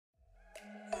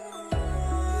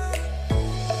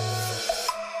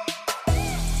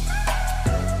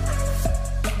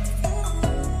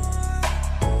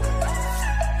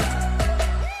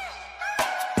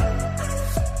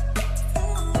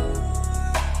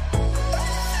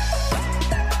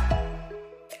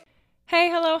Hey,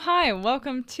 hello, hi.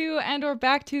 Welcome to and or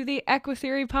back to the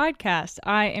Equitheory podcast.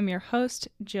 I am your host,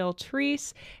 Jill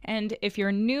Treese, and if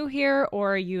you're new here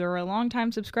or you're a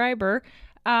longtime subscriber,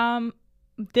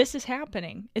 this is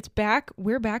happening. It's back.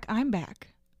 We're back. I'm back.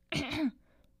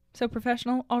 So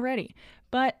professional already.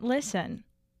 But listen.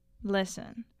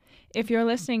 If you're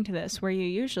listening to this where you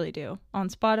usually do, on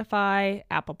Spotify,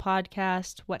 Apple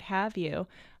Podcast, what have you,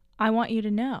 I want you to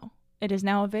know it is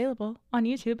now available on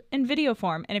YouTube in video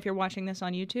form. And if you're watching this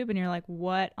on YouTube and you're like,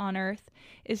 what on earth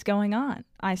is going on?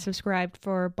 I subscribed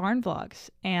for barn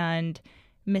vlogs and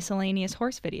miscellaneous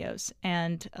horse videos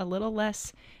and a little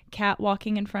less cat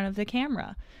walking in front of the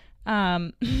camera.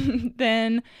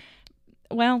 Then,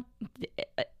 well,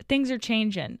 things are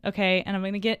changing, okay? And I'm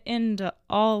going to get into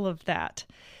all of that.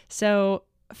 So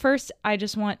first, I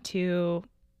just want to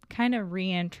kind of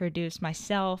reintroduce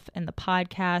myself and the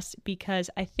podcast, because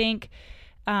I think,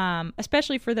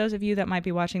 especially for those of you that might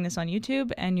be watching this on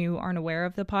YouTube and you aren't aware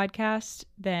of the podcast,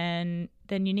 then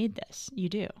you need this. You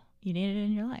do. You need it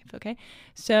in your life, okay?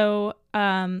 So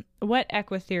what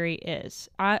Equitheory is,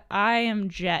 I am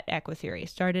Jet Equitheory.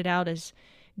 Started out as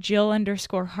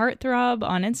Jill_Heartthrob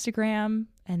on Instagram,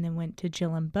 and then went to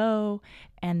Jill and Bo,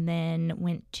 and then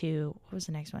went to, what was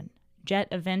the next one?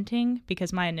 Jet Eventing,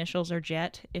 because my initials are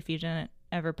Jet. If you didn't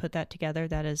ever put that together,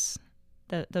 that is,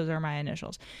 those are my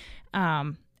initials.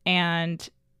 And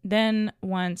then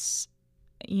once,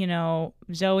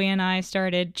 Zoe and I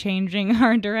started changing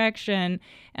our direction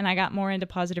and I got more into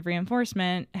positive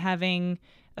reinforcement, having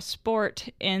a sport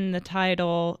in the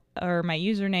title or my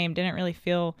username didn't really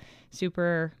feel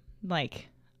super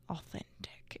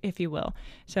authentic, if you will.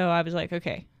 So I was like,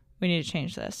 okay, we need to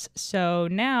change this. So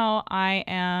now I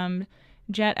am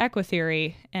Jet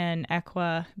Equitheory, and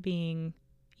equa being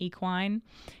equine,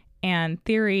 and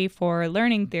theory for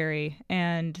learning theory,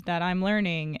 and that I'm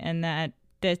learning, and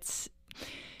that's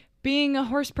being a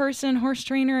horse person, horse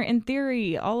trainer in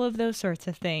theory, all of those sorts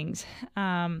of things.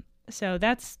 So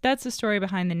that's the story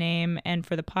behind the name. And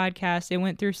for the podcast, it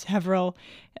went through several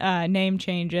name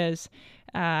changes.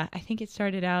 I think it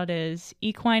started out as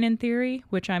Equine in Theory,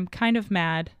 which I'm kind of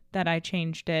mad that I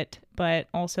changed it, but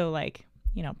also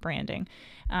branding.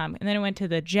 And then it went to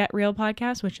the Jet Real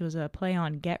podcast, which was a play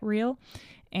on Get Real.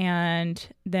 And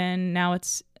then now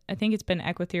I think it's been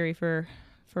Equitheory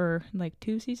for like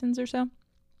 2 seasons or so.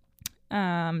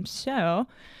 So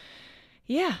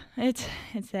yeah, it's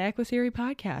the Equitheory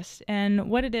podcast. And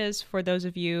what it is, for those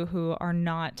of you who are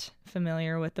not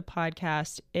familiar with the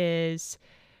podcast, is,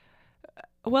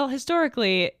 well,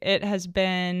 historically it has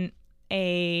been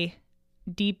a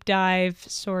deep dive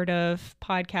sort of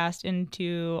podcast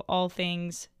into all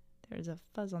things, there's a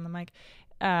fuzz on the mic,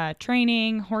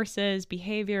 training, horses,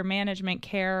 behavior, management,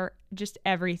 care, just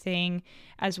everything,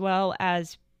 as well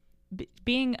as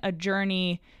being a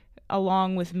journey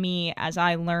along with me as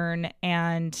I learn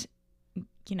and,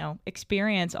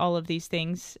 experience all of these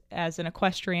things as an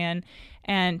equestrian,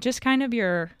 and just kind of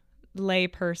your lay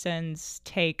person's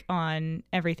take on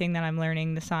everything that I'm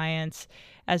learning, the science,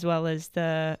 as well as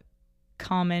the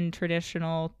common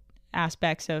traditional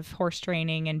aspects of horse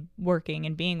training and working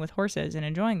and being with horses and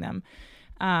enjoying them.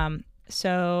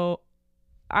 So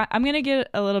I'm going to get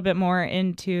a little bit more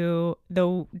into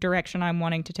the direction I'm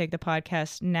wanting to take the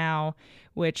podcast now,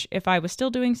 which, if I was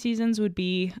still doing seasons, would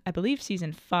be, I believe,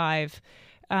 season 5.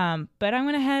 But I'm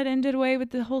going to head and did away with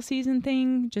the whole season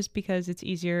thing, just because it's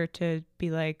easier to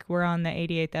be like, we're on the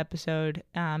 88th episode,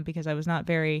 because I was not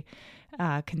very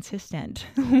consistent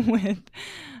with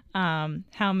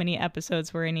how many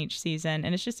episodes were in each season,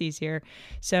 and it's just easier.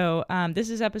 So this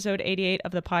is episode 88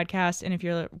 of the podcast, and if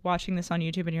you're watching this on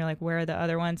YouTube and you're like, where are the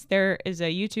other ones, there is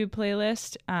a YouTube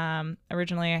playlist.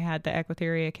 Originally I had the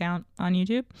Equitheory account on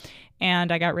YouTube,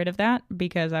 and I got rid of that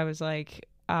because I was like,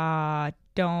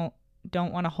 don't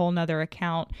want a whole nother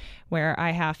account where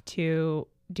I have to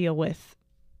deal with,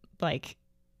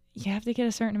 you have to get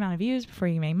a certain amount of views before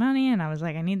you make money. And I was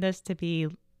like, I need this to be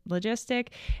logistic.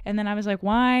 And then I was like,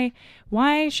 why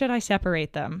should I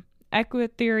separate them?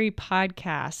 Equitheory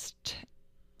podcast,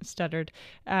 stuttered,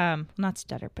 not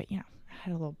stuttered, but I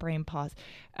had a little brain pause.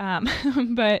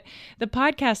 But the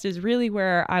podcast is really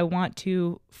where I want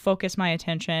to focus my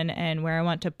attention and where I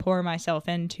want to pour myself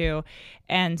into.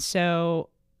 And so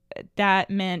that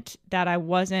meant that I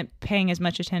wasn't paying as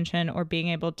much attention or being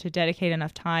able to dedicate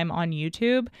enough time on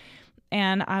YouTube.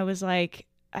 And I was like,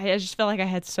 I just felt like I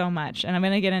had so much. And I'm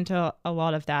going to get into a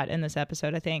lot of that in this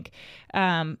episode, I think.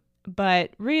 But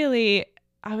really,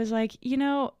 I was like,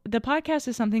 the podcast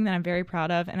is something that I'm very proud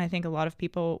of, and I think a lot of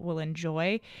people will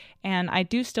enjoy. And I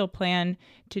do still plan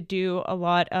to do a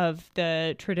lot of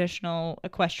the traditional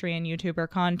equestrian YouTuber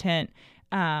content,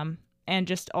 and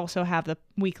just also have the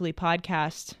weekly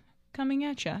podcast coming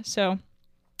at you. So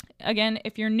again,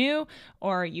 if you're new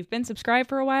or you've been subscribed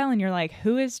for a while and you're like,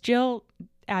 who is Jill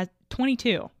at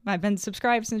 22? I've been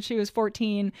subscribed since she was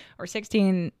 14 or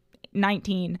 16,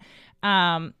 19.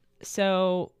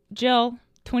 So Jill,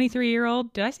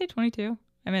 23-year-old, did I say 22?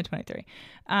 I meant 23.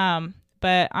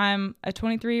 But I'm a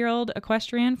 23-year-old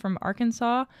equestrian from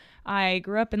Arkansas. I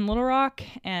grew up in Little Rock,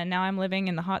 and now I'm living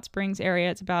in the Hot Springs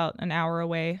area. It's about an hour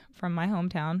away from my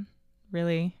hometown.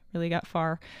 Really got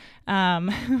far.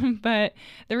 But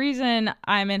the reason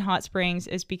I'm in Hot Springs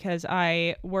is because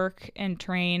I work and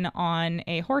train on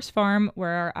a horse farm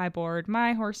where I board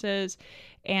my horses,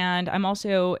 and I'm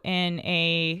also in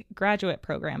a graduate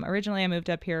program. Originally, I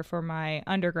moved up here for my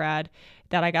undergrad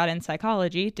that I got in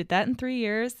psychology. Did that in 3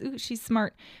 years. Ooh, she's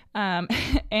smart.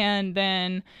 And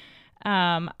then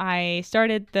I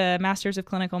started the Masters of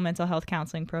Clinical Mental Health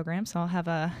Counseling program, so I'll have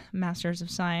a Masters of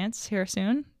Science here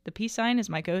soon. The peace sign is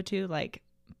my go-to, like,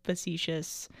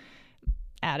 facetious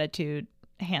attitude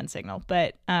hand signal,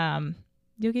 but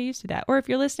you'll get used to that. Or if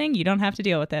you're listening, you don't have to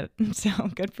deal with it, so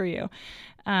good for you.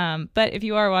 But if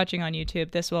you are watching on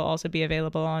YouTube, this will also be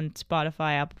available on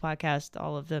Spotify, Apple Podcasts,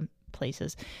 all of the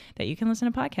places that you can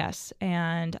listen to podcasts.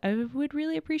 And I would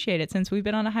really appreciate it, since we've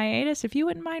been on a hiatus, if you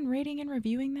wouldn't mind rating and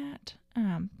reviewing that.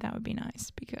 That would be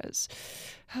nice, because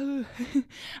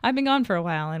I've been gone for a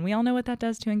while and we all know what that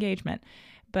does to engagement.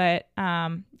 But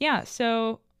yeah,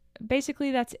 so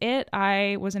basically that's it.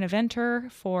 I was an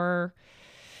eventer for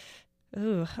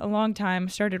a long time.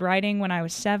 Started riding when I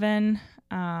was 7.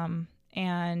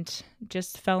 And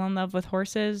just fell in love with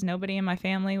horses. Nobody in my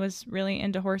family was really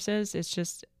into horses. It's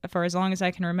just, for as long as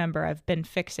I can remember, I've been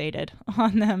fixated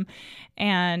on them.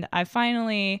 And I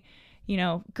finally,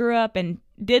 grew up and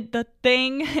did the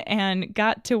thing and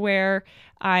got to where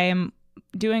I'm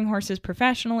doing horses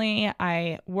professionally.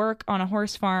 I work on a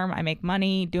horse farm. I make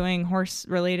money doing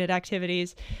horse-related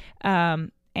activities.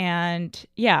 And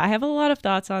yeah, I have a lot of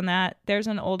thoughts on that. There's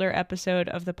an older episode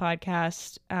of the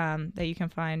podcast that you can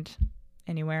find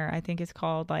anywhere. I think it's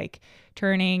called like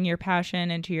turning your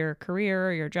passion into your career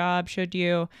or your job, should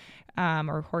you,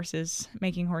 or horses,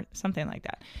 making horse, something like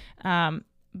that.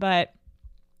 But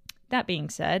that being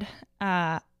said,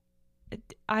 I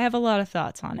have a lot of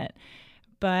thoughts on it,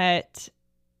 but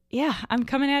yeah, I'm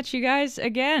coming at you guys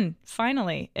again.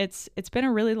 Finally, it's been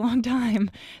a really long time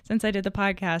since I did the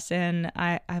podcast, and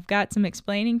I've got some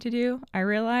explaining to do, I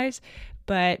realize.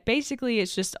 But basically,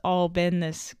 it's just all been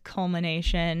this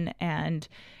culmination and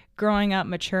growing up,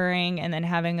 maturing, and then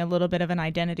having a little bit of an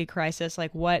identity crisis.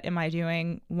 Like, what am I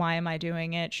doing? Why am I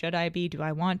doing it? Should I be? Do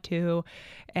I want to?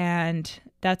 And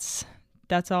that's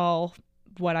all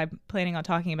what I'm planning on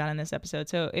talking about in this episode.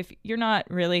 So if you're not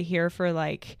really here for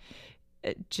like,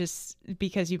 just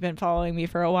because you've been following me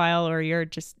for a while, or you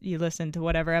listen to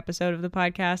whatever episode of the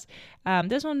podcast,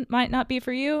 this one might not be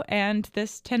for you. And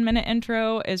this 10-minute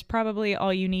intro is probably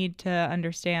all you need to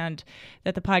understand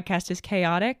that the podcast is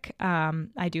chaotic.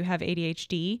 I do have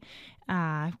ADHD.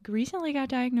 Recently got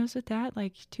diagnosed with that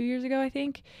like 2 years ago, I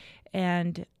think.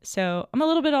 And so I'm a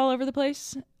little bit all over the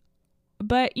place,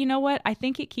 but you know what? I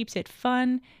think it keeps it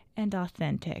fun and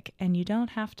authentic, and you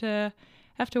don't have to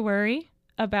worry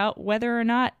about whether or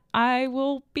not I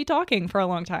will be talking for a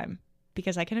long time,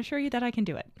 because I can assure you that I can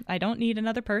do it. I don't need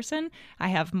another person. I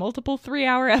have multiple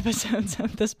 3-hour episodes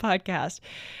of this podcast.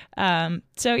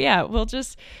 So yeah,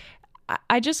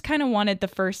 I just kind of wanted the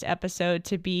first episode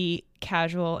to be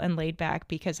casual and laid back,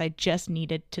 because I just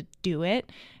needed to do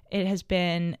it. It has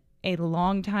been a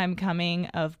long time coming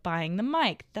of buying the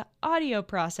mic, the audio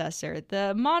processor,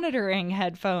 the monitoring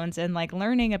headphones, and like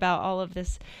learning about all of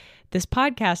this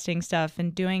podcasting stuff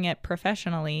and doing it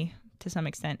professionally to some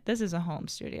extent. This is a home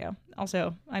studio.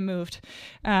 Also, I moved.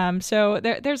 So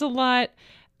there's a lot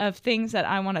of things that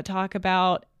I want to talk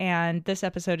about, and this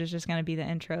episode is just going to be the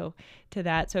intro to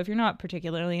that. So if you're not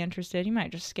particularly interested, you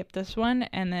might just skip this one,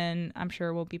 and then I'm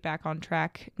sure we'll be back on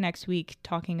track next week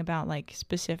talking about like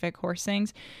specific horse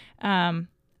things.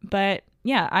 But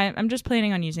yeah, I'm just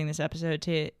planning on using this episode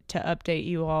to update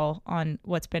you all on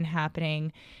what's been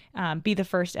happening, be the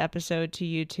first episode to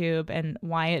YouTube and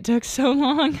why it took so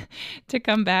long to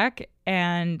come back,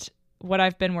 and what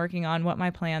I've been working on, what my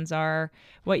plans are,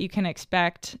 what you can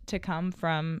expect to come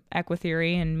from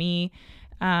Equitheory and me.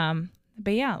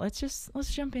 But yeah, let's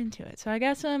jump into it. So I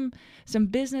got some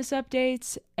business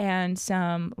updates and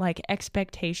some like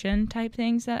expectation type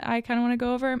things that I kind of want to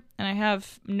go over, and I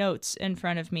have notes in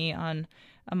front of me on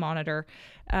a monitor.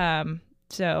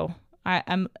 So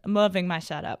I'm loving my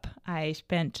setup. I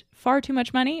spent far too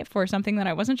much money for something that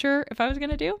I wasn't sure if I was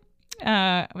going to do.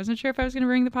 I wasn't sure if I was going to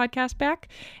bring the podcast back,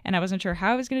 and I wasn't sure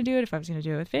how I was going to do it, if I was going to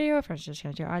do it with video, if I was just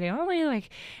going to do audio only,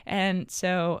 and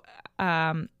so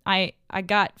I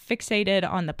got fixated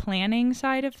on the planning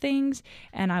side of things,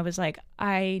 and I was like,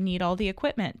 I need all the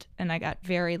equipment, and I got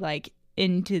very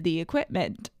into the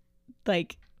equipment.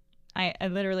 I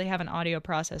literally have an audio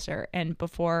processor, and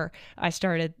before I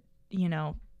started,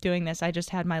 doing this, I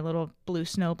just had my little Blue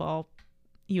Snowball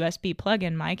USB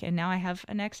plug-in mic, and now I have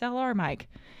an XLR mic.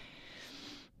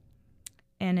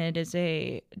 And it is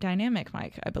a dynamic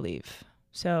mic, I believe.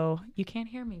 So you can't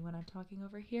hear me when I'm talking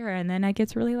over here, and then it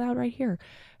gets really loud right here.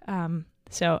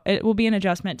 So it will be an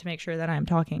adjustment to make sure that I'm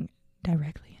talking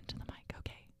directly into the mic.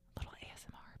 Okay, a little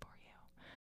ASMR for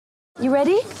you. You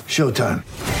ready? Showtime.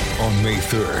 On May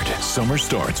 3rd, summer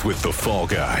starts with The Fall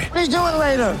Guy. Let's do it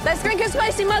later. Let's drink a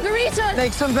spicy margarita.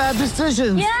 Make some bad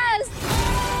decisions. Yes.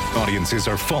 Audiences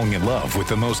are falling in love with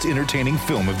the most entertaining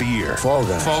film of the year. Fall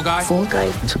Guy. Fall Guy? Fall guy.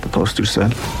 That's what the poster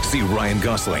said. See Ryan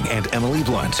Gosling and Emily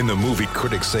Blunt in the movie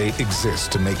critics say exists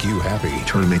to make you happy.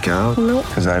 Trying to make it out? Nope.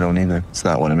 Because I don't either. It's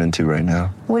not what I'm into right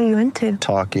now. What are you into?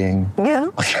 Talking. Yeah.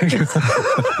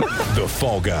 The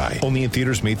Fall Guy. Only in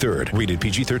theaters May 3rd. Rated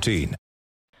PG-13.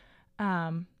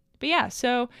 But yeah,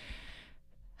 so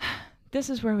this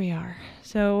is where we are.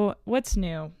 So what's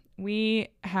new? We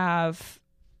have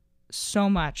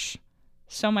so much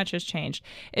has changed.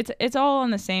 It's all on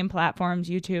the same platforms: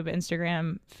 YouTube,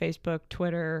 Instagram, Facebook,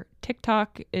 Twitter.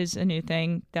 TikTok is a new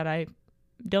thing that I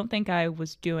don't think I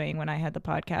was doing when I had the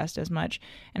podcast as much,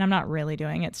 and I'm not really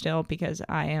doing it still because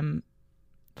I am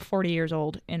 40 years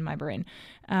old in my brain.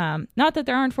 Not that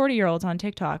there aren't 40-year-olds on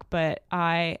TikTok, but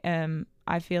I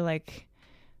feel like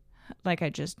I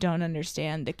just don't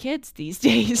understand the kids these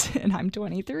days, and I'm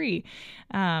 23.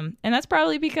 And that's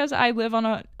probably because I live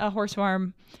on a horse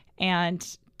farm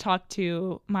and talk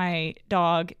to my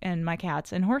dog and my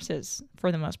cats and horses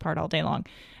for the most part all day long.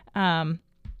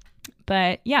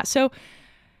 But yeah, so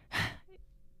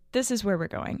this is where we're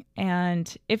going.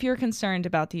 And if you're concerned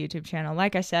about the YouTube channel,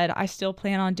 like I said, I still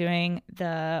plan on doing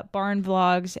the barn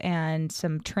vlogs and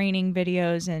some training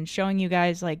videos and showing you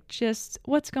guys just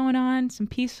what's going on, some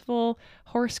peaceful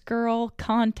horse girl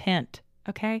content.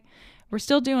 Okay. We're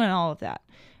still doing all of that.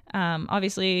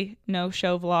 Obviously no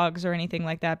show vlogs or anything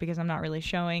like that because I'm not really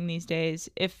showing these days.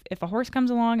 If a horse comes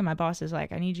along and my boss is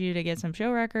like, I need you to get some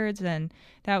show records, then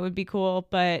that would be cool.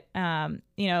 But,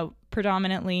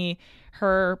 predominantly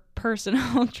her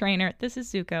personal trainer, this is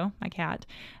Zuko, my cat.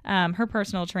 Her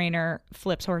personal trainer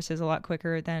flips horses a lot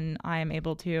quicker than I am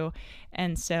able to.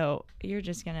 And so you're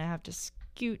just going to have to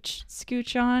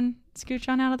scooch on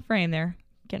out of the frame there,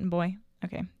 kitten boy.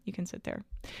 Okay, you can sit there.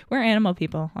 We're animal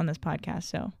people on this podcast,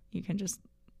 so you can just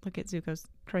look at Zuko's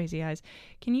crazy eyes.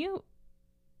 You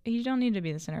don't need to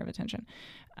be the center of attention.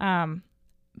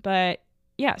 But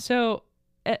yeah, so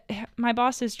my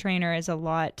boss's trainer is a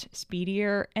lot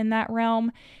speedier in that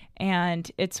realm,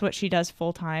 and it's what she does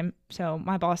full time. So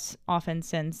my boss often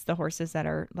sends the horses that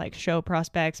are show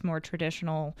prospects, more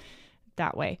traditional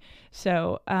that way.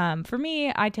 So for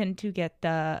me, I tend to get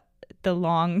the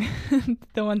long,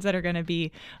 the ones that are going to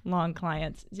be long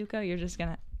clients. Zuko, you're just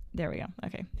going to, there we go.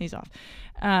 Okay. He's off.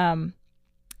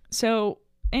 So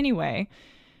anyway,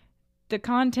 the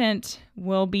content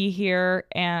will be here,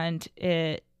 and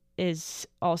it is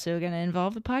also going to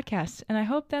involve the podcast. And I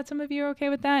hope that some of you are okay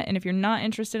with that. And if you're not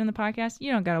interested in the podcast,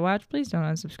 you don't got to watch. Please don't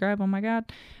unsubscribe. Oh my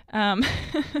God.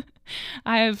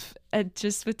 I've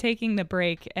just with taking the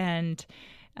break and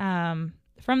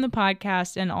from the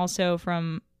podcast and also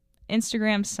from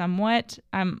Instagram somewhat,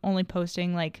 I'm only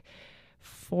posting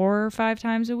 4 or 5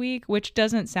 times a week, which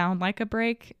doesn't sound like a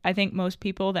break. I think most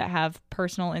people that have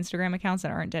personal Instagram accounts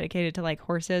that aren't dedicated to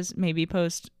horses maybe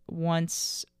post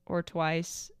once or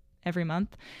twice every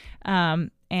month.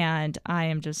 And I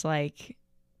am just way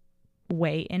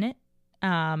in it.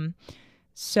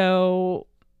 So,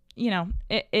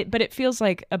 but it feels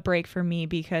like a break for me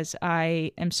because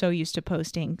I am so used to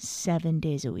posting 7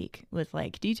 days a week with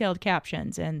detailed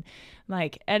captions and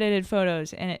edited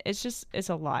photos. And it's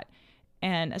a lot.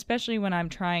 And especially when I'm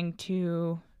trying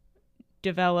to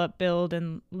develop, build,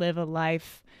 and live a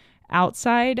life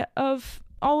outside of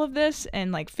all of this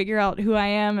and figure out who I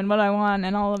am and what I want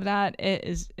and all of that, it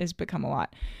is become a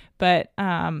lot. But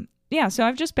yeah, so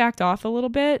I've just backed off a little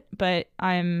bit, but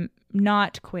I'm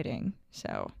not quitting.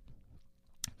 So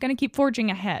going to keep forging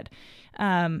ahead.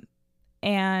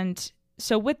 And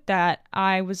so with that,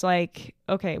 I was like,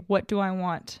 okay, what do I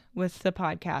want with the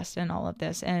podcast and all of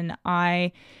this? And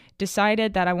I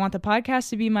decided that I want the podcast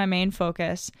to be my main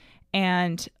focus,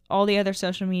 and all the other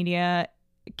social media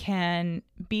can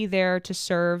be there to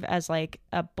serve as like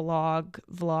a blog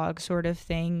vlog sort of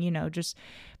thing, just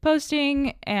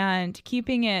posting and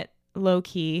keeping it low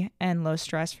key and low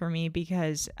stress for me,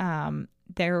 because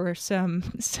there were some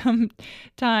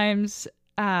times,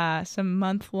 some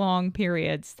month-long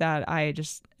periods that I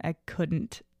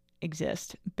couldn't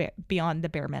exist beyond the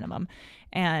bare minimum.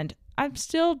 And I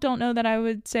still don't know that I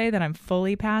would say that I'm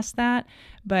fully past that,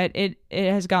 but it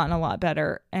has gotten a lot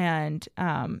better. And,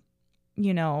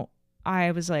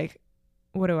 I was like,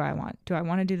 what do I want? Do I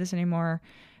want to do this anymore?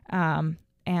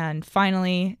 And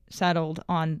finally settled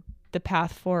on the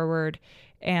path forward,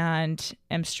 and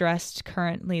am stressed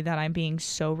currently that I'm being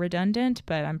so redundant,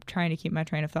 but I'm trying to keep my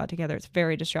train of thought together. It's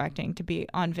very distracting to be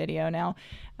on video now.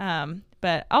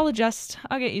 But I'll adjust.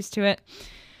 I'll get used to it.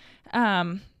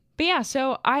 But yeah,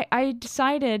 so I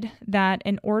decided that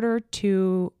in order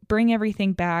to bring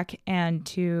everything back and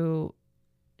to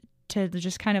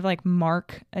just kind of like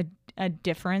mark a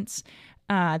difference,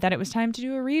 that it was time to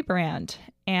do a rebrand.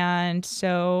 And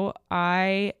so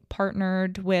I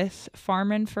partnered with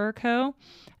Farm and Fur Co.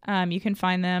 You can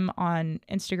find them on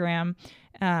Instagram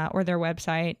or their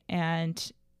website.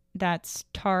 And that's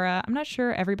Tara. I'm not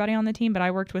sure everybody on the team, but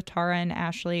I worked with Tara and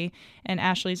Ashley. And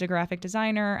Ashley's a graphic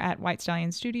designer at White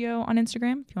Stallion Studio on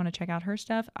Instagram. If you want to check out her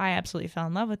stuff, I absolutely fell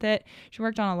in love with it. She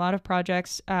worked on a lot of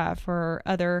projects for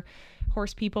other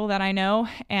horse people that I know.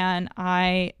 And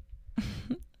I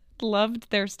loved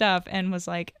their stuff and was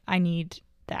like, I need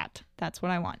that. That's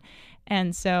what I want.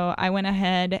 And so I went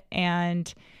ahead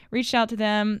and reached out to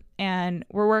them, and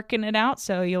we're working it out.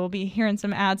 So you'll be hearing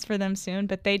some ads for them soon,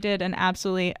 but they did an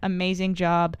absolutely amazing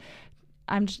job.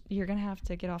 You're going to have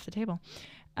to get off the table.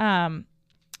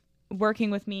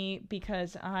 Working with me,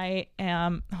 because I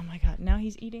am, oh my God, now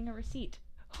he's eating a receipt.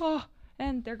 Oh,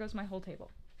 and there goes my whole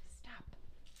table. Stop.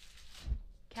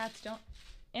 Cats don't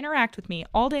interact with me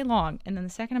all day long, and then the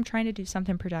second I'm trying to do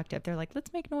something productive, they're like,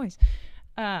 let's make noise.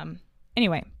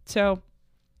 Anyway, so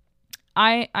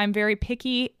I'm very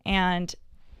picky, and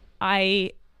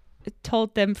I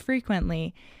told them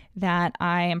frequently that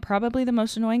I am probably the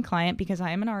most annoying client because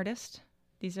I am an artist.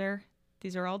 These are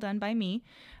all done by me.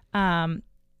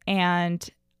 And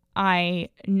I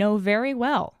know very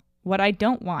well what I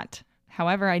don't want.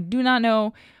 However, I do not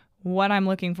know what I'm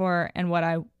looking for and what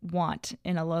I want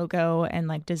in a logo and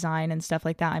like design and stuff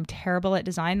like that. I'm terrible at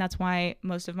design. That's why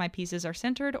most of my pieces are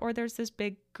centered, or there's this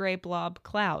big gray blob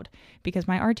cloud, because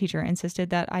my art teacher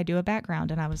insisted that I do a background.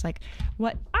 And I was like,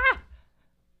 what?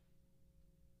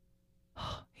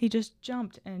 He just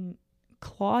jumped and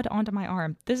clawed onto my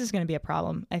arm. This is going to be a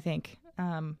problem, I think.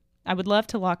 I would love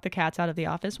to lock the cats out of the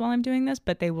office while I'm doing this,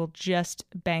 but they will just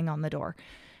bang on the door.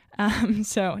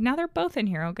 So now they're both in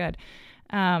here. Oh, good.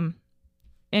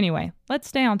 Anyway, let's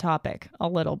stay on topic a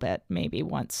little bit, maybe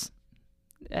once.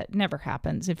 It never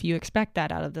happens. If you expect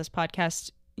that out of this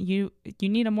podcast, you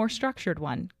need a more structured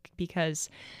one, because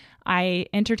I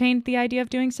entertained the idea of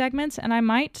doing segments, and I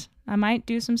might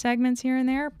do some segments here and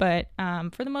there, but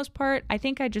for the most part, I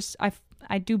think I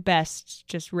do best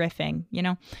just riffing,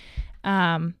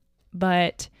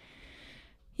 but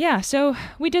yeah, so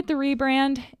we did the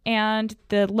rebrand, and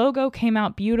the logo came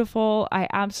out beautiful. I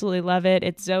absolutely love it.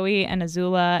 It's Zoe and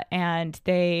Azula, and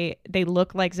they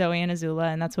look like Zoe and Azula,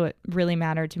 and that's what really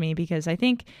mattered to me, because I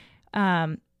think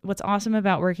what's awesome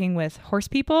about working with horse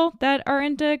people that are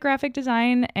into graphic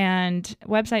design and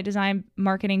website design,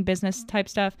 marketing, business type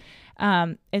stuff,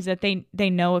 is that they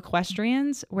know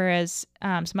equestrians, whereas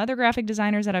some other graphic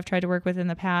designers that I've tried to work with in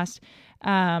the past,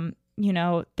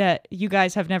 that you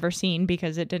guys have never seen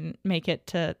because it didn't make it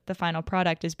to the final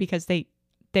product, is because they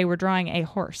were drawing a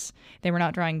horse. They were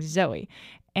not drawing Zoe.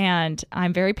 And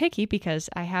I'm very picky because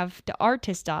I have the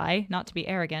artist eye, not to be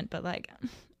arrogant, but like,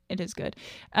 it is good.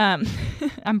 I'm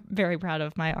very proud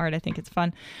of my art. I think it's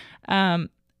fun.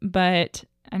 But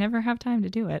I never have time to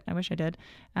do it. I wish I did.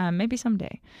 Maybe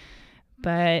someday.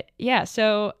 But yeah,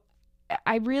 so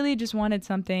I really just wanted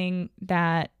something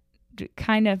that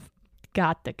kind of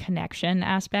got the connection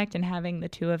aspect, and having the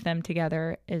two of them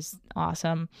together is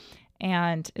awesome.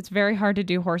 And it's very hard to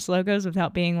do horse logos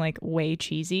without being like way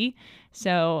cheesy.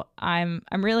 So I'm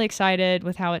really excited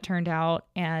with how it turned out,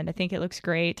 and I think it looks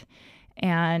great.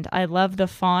 And I love the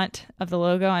font of the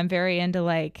logo. I'm very into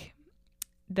like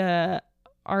the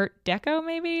Art Deco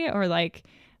maybe, or like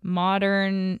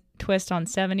modern twist on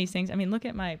 70s things. I mean, look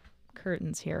at my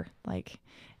curtains here.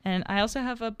 And I also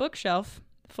have a bookshelf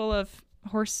full of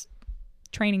horse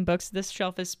training books. This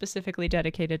shelf is specifically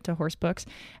dedicated to horse books.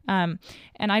 And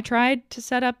I tried to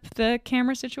set up the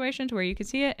camera situation to where you could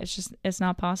see it. It's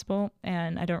not possible.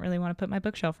 And I don't really want to put my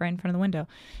bookshelf right in front of the window.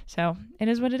 So it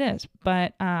is what it is.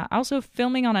 But also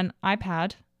filming on an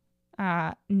iPad,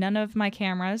 none of my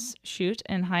cameras shoot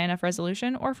in high enough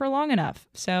resolution or for long enough.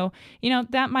 So,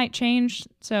 that might change.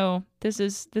 So this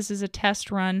is a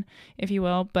test run, if you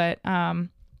will. But,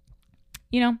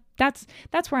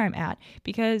 that's where I'm at,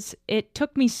 because it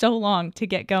took me so long to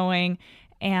get going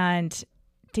and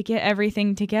to get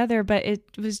everything together, but it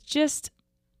was just,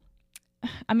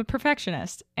 I'm a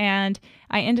perfectionist, and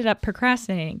I ended up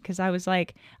procrastinating because I was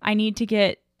like, I need to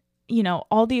get,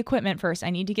 all the equipment first. I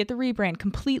need to get the rebrand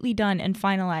completely done and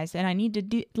finalized, and I need to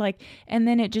do and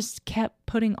then it just kept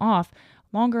putting off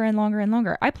longer and longer and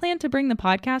longer. I plan to bring the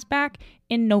podcast back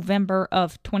in November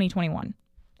of 2021.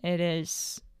 It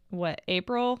is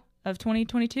April of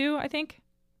 2022, I think.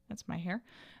 That's my hair.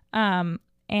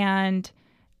 And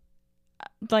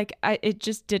it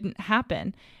just didn't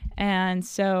happen. And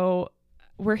so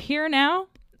we're here now.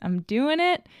 I'm doing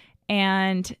it.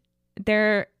 And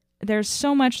there's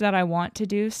so much that I want to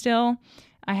do still.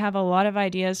 I have a lot of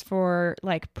ideas for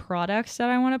products that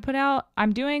I want to put out.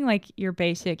 I'm doing your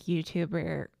basic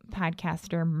YouTuber,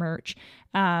 podcaster merch.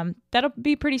 That'll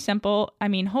be pretty simple. I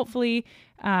mean, hopefully,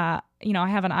 I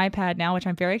have an iPad now, which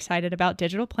I'm very excited about.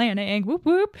 Digital planning, whoop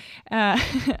whoop.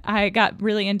 I got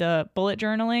really into bullet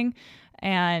journaling,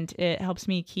 and it helps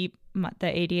me keep the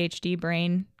ADHD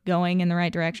brain going in the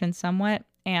right direction somewhat.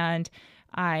 And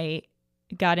I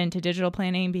got into digital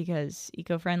planning because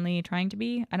eco-friendly, trying to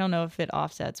be. I don't know if it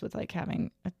offsets with having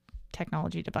a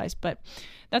technology device, but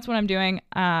that's what I'm doing.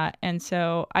 And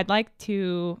so I'd like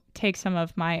to take some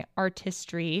of my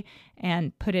artistry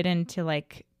and put it into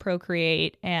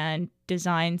Procreate and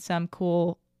design some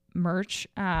cool merch.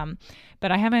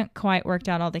 But I haven't quite worked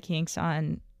out all the kinks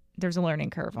on, there's a learning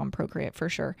curve on Procreate for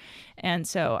sure. And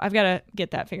so I've got to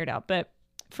get that figured out. But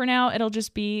for now, it'll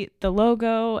just be the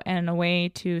logo and a way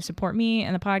to support me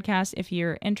and the podcast. If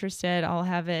you're interested, I'll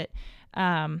have it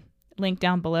linked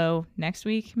down below next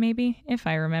week, maybe, if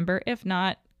I remember. If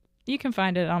not, you can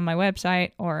find it on my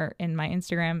website or in my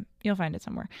Instagram. You'll find it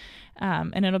somewhere.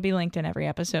 And it'll be linked in every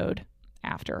episode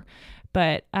after.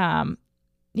 But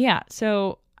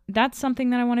so that's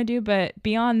something that I want to do. But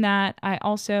beyond that, I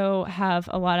also have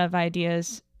a lot of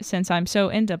ideas, since I'm so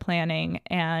into planning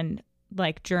and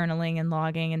journaling and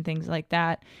logging and things like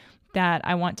that, that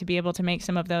I want to be able to make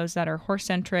some of those that are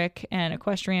horse-centric and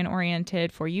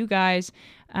equestrian-oriented for you guys,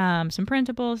 some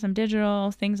printable, some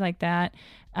digital, things like that,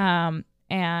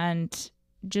 and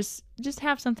just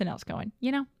have something else going.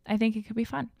 I think it could be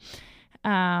fun.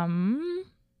 But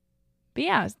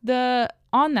yeah,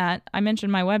 on that, I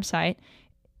mentioned my website,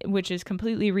 which is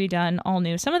completely redone, all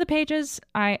new. Some of the pages,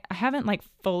 I haven't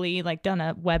fully done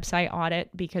a website audit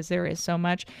because there is so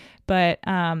much, but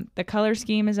the color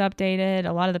scheme is updated.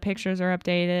 A lot of the pictures are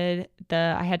updated.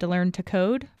 I had to learn to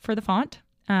code for the font,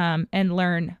 and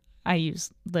I use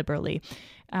liberally.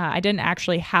 I didn't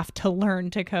actually have to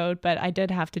learn to code, but I did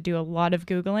have to do a lot of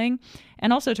Googling,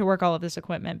 and also to work all of this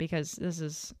equipment because this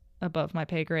is above my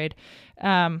pay grade.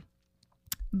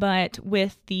 But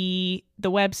with the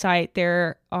website,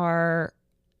 there are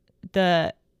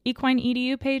the equine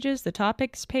EDU pages, the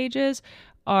topics pages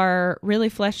are really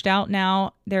fleshed out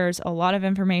now. There's a lot of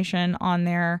information on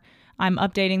there. I'm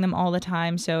updating them all the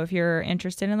time. So if you're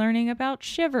interested in learning about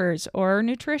shivers or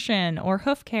nutrition or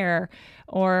hoof care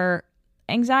or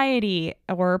anxiety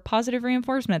or positive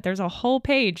reinforcement, there's a whole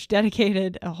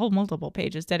multiple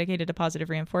pages dedicated to positive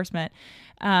reinforcement.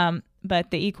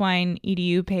 But the equine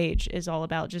EDU page is all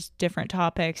about just different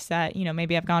topics that,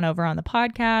 maybe I've gone over on the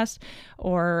podcast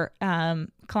or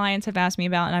clients have asked me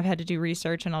about, and I've had to do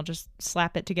research, and I'll just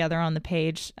slap it together on the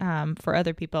page for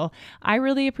other people. I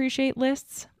really appreciate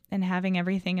lists and having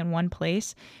everything in one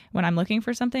place when I'm looking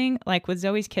for something. Like with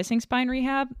Zoe's kissing spine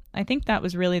rehab, I think that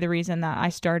was really the reason that I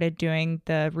started doing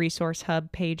the resource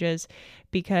hub pages,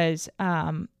 because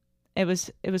it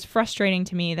was frustrating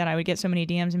to me that I would get so many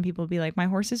DMs and people would be like, my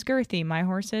horse is girthy, my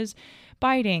horse is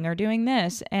biting or doing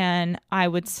this. And I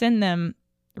would send them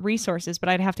resources, but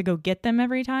I'd have to go get them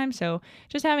every time. So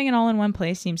just having it all in one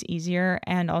place seems easier.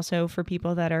 And also for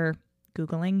people that are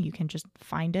Googling, you can just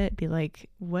find it, be like,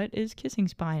 what is kissing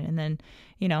spine? And then,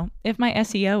 if my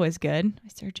SEO is good, my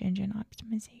search engine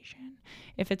optimization,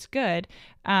 if it's good,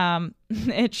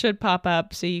 it should pop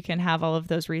up so you can have all of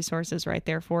those resources right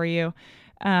there for you.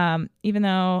 Even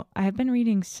though I have been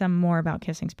reading some more about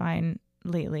kissing spine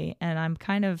lately, and I'm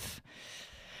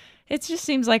it just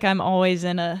seems like I'm always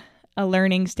in a a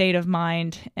learning state of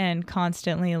mind and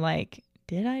constantly like,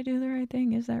 did I do the right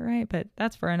thing? Is that right? But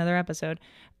that's for another episode.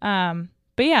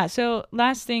 But yeah, so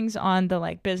last things on the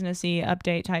like businessy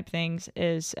update type things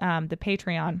is the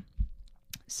Patreon.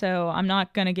 So I'm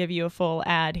not going to give you a full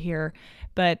ad here,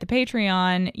 but the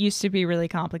Patreon used to be really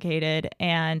complicated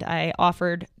and I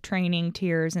offered training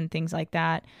tiers and things like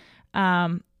that.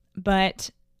 But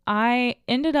I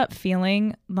ended up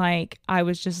feeling like I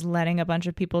was just letting a bunch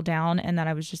of people down and that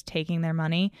I was just taking their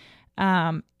money.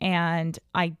 And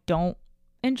I don't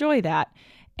enjoy that.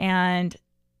 And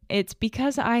it's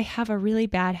because I have a really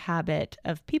bad habit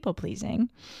of people pleasing.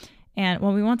 And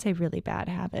well, we won't say really bad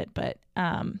habit, but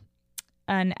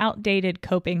an outdated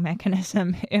coping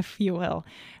mechanism, if you will,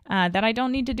 that I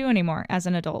don't need to do anymore as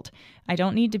an adult. I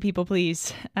don't need to people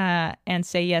please and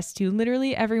say yes to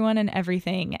literally everyone and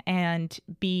everything and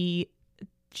be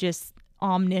just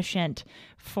omniscient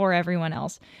for everyone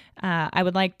else. I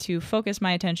would like to focus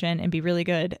my attention and be really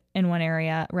good in one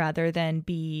area rather than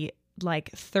be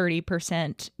like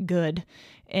 30% good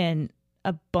in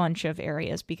a bunch of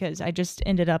areas, because I just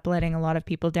ended up letting a lot of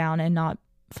people down and not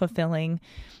fulfilling.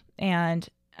 And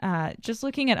just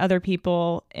looking at other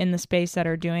people in the space that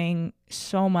are doing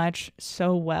so much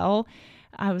so well,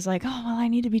 I was like, oh, well, I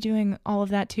need to be doing all of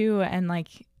that too. And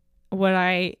like what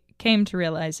I came to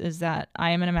realize is that I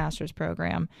am in a master's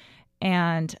program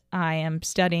and I am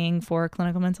studying for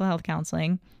clinical mental health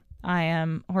counseling. I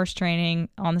am horse training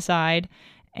on the side.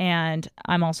 And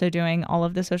I'm also doing all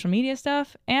of the social media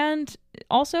stuff and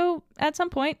also at some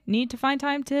point need to find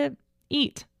time to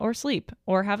eat or sleep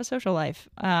or have a social life,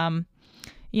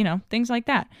 things like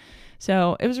that.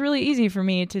 So it was really easy for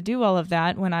me to do all of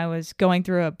that when I was going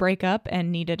through a breakup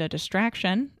and needed a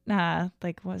distraction. What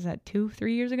was that,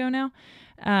 2-3 years ago now?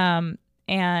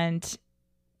 And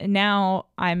now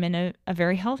I'm in a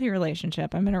very healthy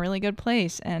relationship. I'm in a really good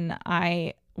place and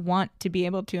I want to be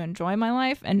able to enjoy my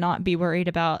life and not be worried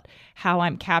about how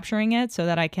I'm capturing it so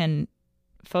that I can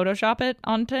Photoshop it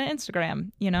onto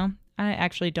Instagram. I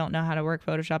actually don't know how to work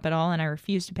Photoshop at all and I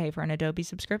refuse to pay for an Adobe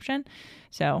subscription.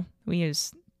 So we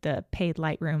use the paid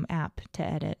Lightroom app to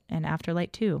edit and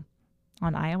Afterlight 2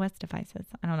 on iOS devices.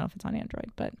 I don't know if it's on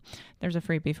Android, but there's a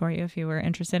freebie for you if you were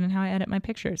interested in how I edit my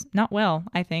pictures. Not well,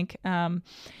 I think,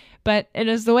 but it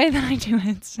is the way that I do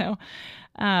it. So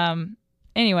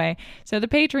anyway, so the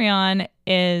Patreon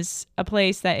is a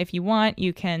place that if you want,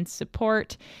 you can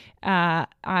support.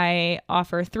 I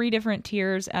offer 3 different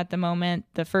tiers at the moment.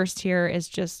 The first tier is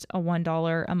just a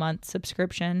 $1 a month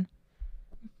subscription.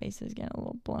 Face is getting a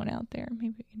little blown out there.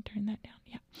 Maybe we can turn that down.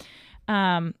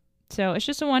 Yeah. So it's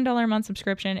just a $1 a month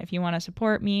subscription if you want to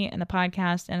support me and the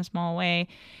podcast in a small way.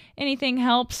 Anything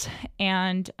helps.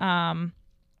 And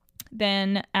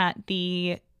then at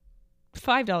the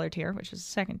 $5 tier, which is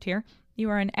the second tier, you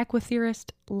are an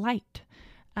Equitheorist Light.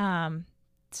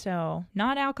 So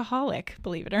not alcoholic,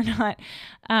 believe it or not.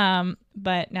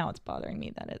 But now it's bothering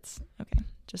me that it's okay.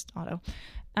 Just auto.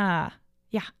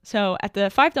 Yeah. So at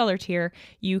the $5 tier,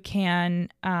 you can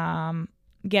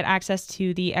get access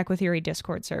to the Equitheory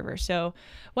Discord server. So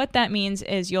what that means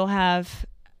is you'll have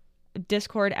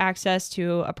Discord access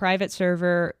to a private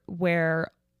server where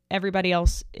everybody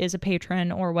else is a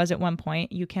patron or was at one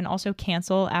point. You can also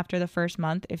cancel after the first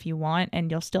month if you want, and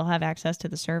you'll still have access to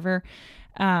the server.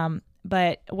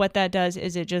 But what that does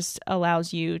is it just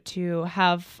allows you to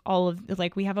have all of,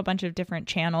 like, we have a bunch of different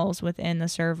channels within the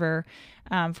server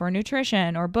for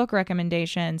nutrition or book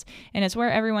recommendations. And it's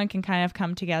where everyone can kind of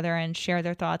come together and share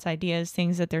their thoughts, ideas,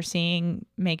 things that they're seeing,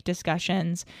 make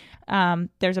discussions.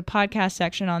 There's a podcast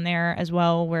section on there as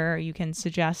well where you can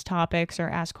suggest topics or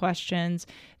ask questions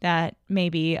that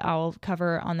maybe I'll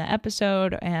cover on the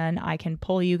episode, and I can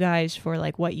pull you guys for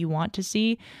like what you want to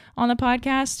see on the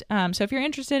podcast. So if you're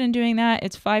interested in doing that,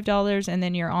 it's $5 and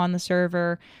then you're on the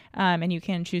server, and you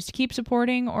can choose to keep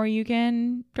supporting or you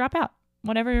can drop out.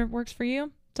 Whatever works for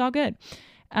you, it's all good.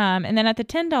 And then at the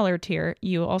 $10 tier,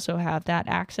 you also have that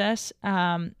access.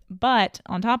 But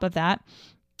on top of that,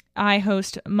 I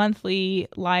host monthly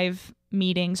live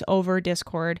meetings over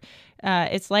Discord.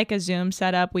 It's like a Zoom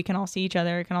setup. We can all see each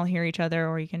other, we can all hear each other,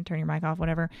 or you can turn your mic off,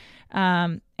 whatever.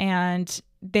 And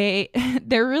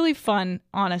they're really fun,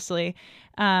 honestly.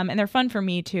 And they're fun for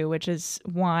me too, which is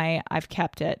why I've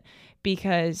kept it,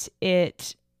 because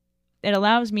it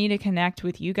allows me to connect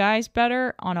with you guys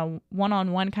better on a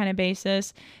one-on-one kind of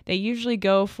basis. They usually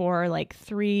go for like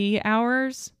 3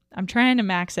 hours. I'm trying to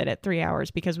max it at 3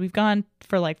 hours because we've gone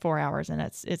for like 4 hours and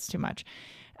it's too much.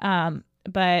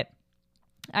 But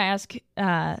I ask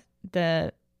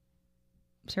the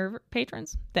server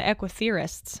patrons, the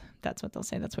Equitheorists, that's what they'll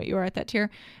say, that's what you are at that tier,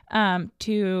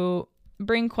 to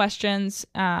bring questions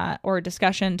or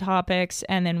discussion topics,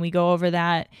 and then we go over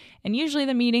that. And usually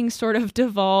the meetings sort of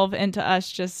devolve into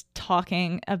us just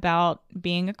talking about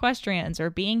being equestrians or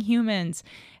being humans,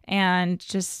 and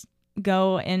just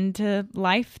go into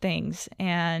life things.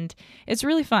 And it's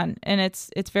really fun, and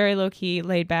it's very low-key,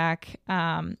 laid back.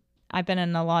 I've been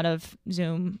in a lot of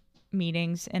Zoom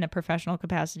meetings in a professional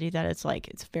capacity that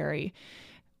it's very,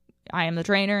 I am the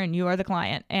trainer and you are the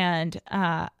client. And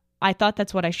I thought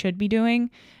that's what I should be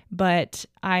doing, but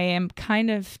I am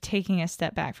kind of taking a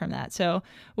step back from that. So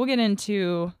we'll get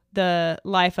into the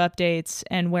life updates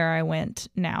and where I went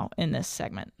now in this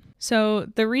segment. So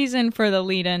the reason for the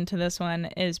lead into this one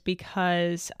is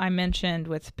because I mentioned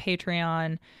with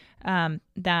Patreon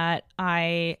that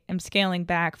I am scaling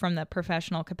back from the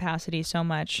professional capacity so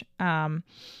much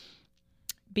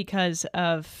because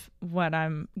of what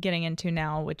I'm getting into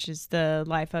now, which is the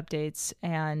life updates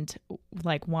and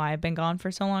like why I've been gone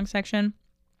for so long section.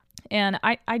 And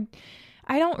I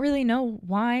don't really know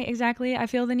why exactly I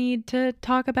feel the need to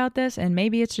talk about this. And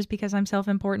maybe it's just because I'm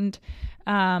self-important,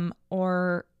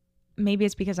 or maybe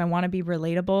it's because I want to be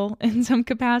relatable in some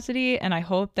capacity, and I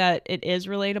hope that it is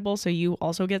relatable so you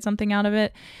also get something out of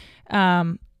it.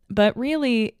 But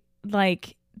really,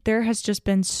 like, there has just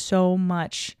been so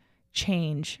much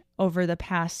change over the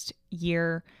past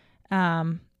year.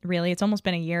 Really, it's almost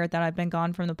been a year that I've been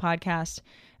gone from the podcast.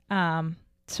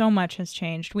 So much has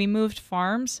changed. We moved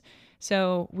farms.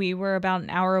 So we were about an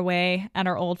hour away at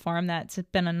our old farm that's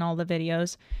been in all the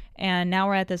videos. And now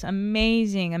we're at this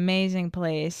amazing, amazing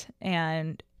place.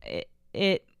 And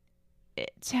it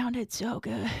sounded so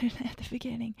good at the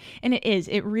beginning. And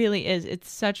it really is.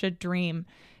 It's such a dream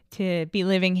to be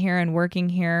living here and working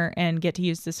here and get to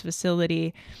use this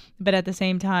facility. But at the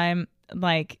same time,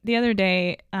 like the other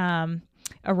day, a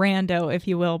rando, if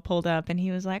you will, pulled up and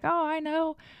he was like, "Oh, I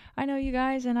know you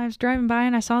guys, and I was driving by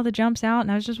and I saw the jumps out,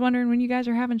 and I was just wondering when you guys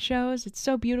are having shows. It's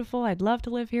so beautiful. I'd love to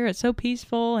live here. It's so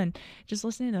peaceful, and just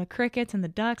listening to the crickets and the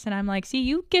ducks." And I'm like, see,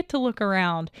 you get to look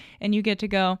around and you get to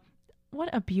go, what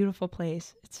a beautiful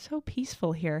place. It's so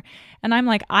peaceful here. And I'm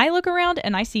like, I look around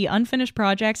and I see unfinished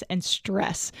projects and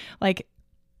stress. Like,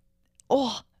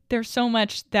 oh, there's so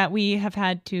much that we have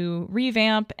had to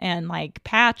revamp and like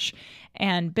patch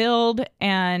and build.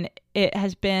 And it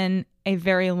has been a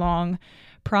very long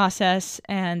process,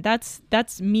 and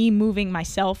that's me moving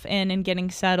myself in and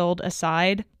getting settled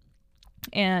aside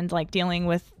and like dealing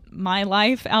with my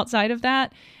life outside of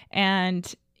that.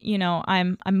 And you know,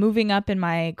 I'm moving up in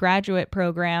my graduate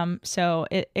program, so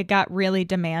it got really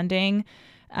demanding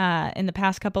in the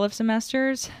past couple of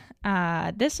semesters.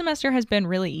 This semester has been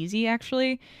really easy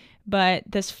actually, but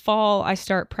this fall I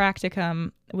start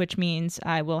practicum, which means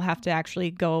I will have to actually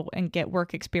go and get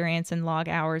work experience and log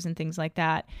hours and things like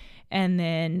that. And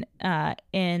then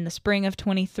in the spring of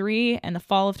 23 and the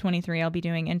fall of 23, I'll be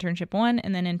doing internship 1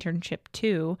 and then internship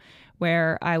 2,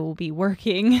 where I will be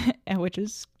working, which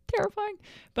is terrifying,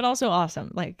 but also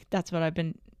awesome. Like, that's what I've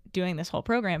been doing this whole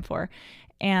program for.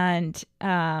 And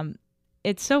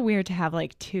it's so weird to have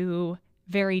like two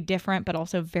very different, but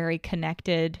also very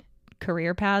connected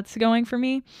career paths going for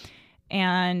me.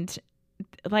 And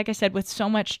like I said, with so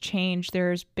much change,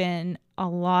 there's been a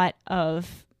lot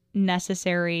of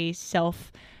necessary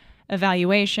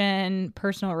self-evaluation,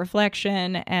 personal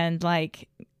reflection, and like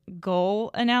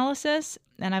goal analysis.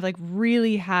 And I've like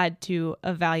really had to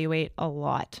evaluate a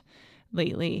lot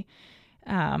lately.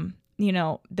 You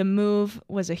know, the move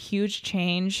was a huge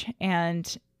change,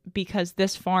 and because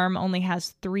this farm only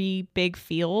has 3 big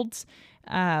fields,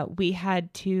 we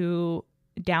had to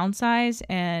downsize,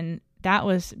 and that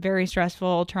was very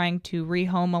stressful, trying to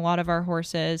rehome a lot of our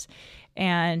horses.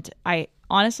 And I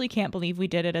honestly can't believe we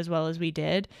did it as well as we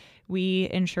did. We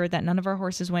ensured that none of our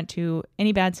horses went to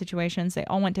any bad situations. They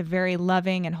all went to very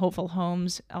loving and hopeful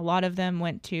homes. A lot of them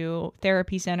went to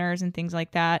therapy centers and things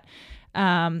like that.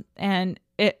 And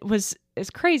it's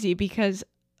crazy because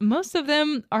most of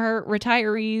them are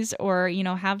retirees or, you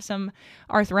know, have some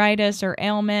arthritis or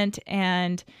ailment.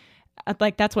 And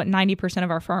like, that's what 90%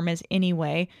 of our farm is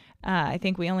anyway. I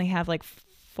think we only have like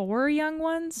 4 young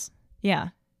ones. Yeah.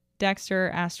 Dexter,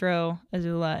 Astro,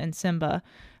 Azula, and Simba.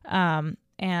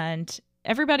 And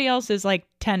everybody else is like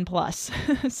 10 plus.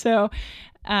 So,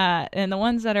 and the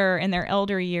ones that are in their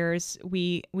elder years,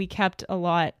 we kept a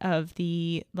lot of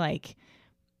the, like,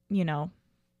 you know,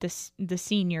 the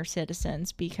senior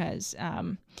citizens because,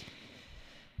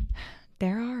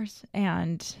 they're ours,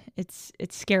 and it's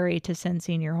scary to send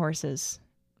senior horses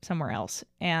somewhere else.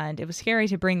 And it was scary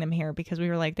to bring them here because we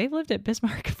were like, they've lived at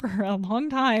Bismarck for a long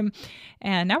time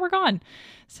and now we're gone.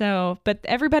 So, but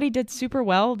everybody did super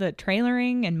well. The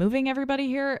trailering and moving everybody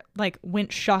here like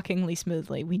went shockingly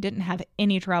smoothly. We didn't have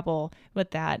any trouble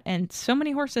with that. And so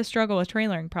many horses struggle with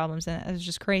trailering problems. And it was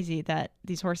just crazy that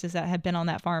these horses that had been on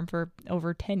that farm for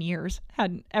over 10 years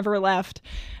hadn't ever left.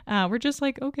 We're just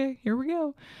like, okay, here we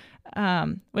go.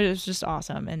 Which was just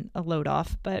awesome and a load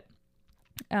off. But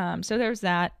so there's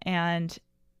that. And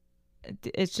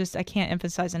it's just, I can't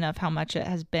emphasize enough how much it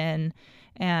has been.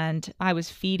 And I was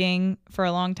feeding for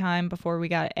a long time before we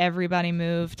got everybody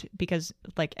moved because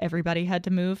like everybody had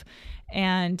to move.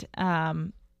 And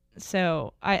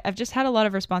so I've just had a lot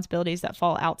of responsibilities that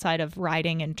fall outside of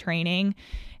riding and training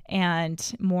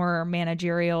and more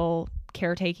managerial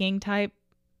caretaking type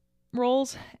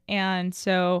roles. And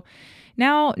so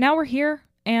now we're here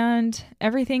and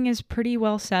everything is pretty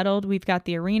well settled. We've got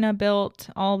the arena built.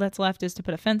 All that's left is to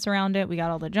put a fence around it. We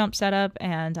got all the jump set up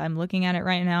and I'm looking at it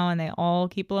right now and they all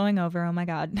keep blowing over. Oh my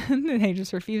God. They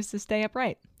just refuse to stay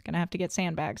upright. Gonna have to get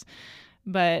sandbags.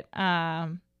 But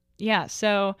yeah,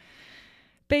 so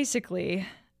basically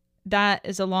that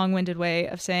is a long-winded way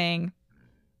of saying,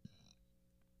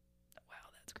 wow,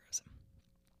 that's gross.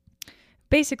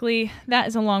 Basically, that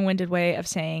is a long-winded way of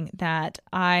saying that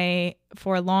I,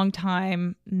 for a long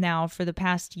time now, for the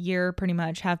past year pretty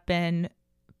much, have been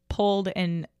pulled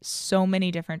in so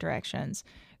many different directions.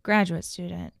 Graduate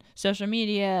student, social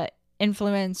media,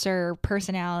 influencer,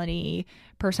 personality,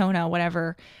 persona,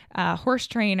 whatever, horse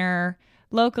trainer,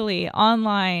 locally,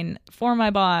 online, for my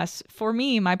boss, for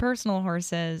me, my personal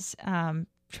horses,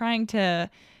 trying to,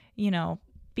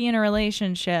 be in a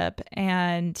relationship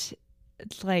and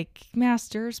like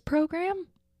master's program.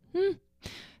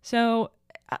 So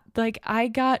like I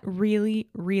got really,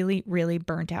 really, really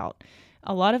burnt out.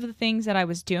 A lot of the things that I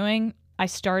was doing, I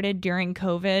started during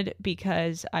COVID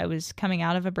because I was coming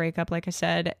out of a breakup, like I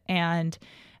said. And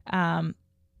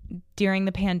during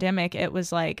the pandemic, it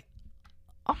was like,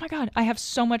 oh my God, I have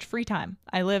so much free time.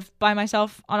 I live by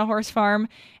myself on a horse farm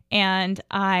and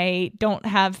I don't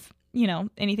have,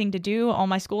 anything to do. All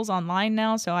my school's online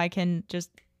now, so I can just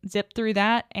zip through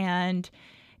that. And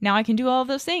now I can do all of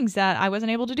those things that I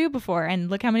wasn't able to do before. And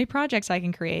look how many projects I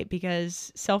can create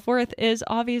because self-worth is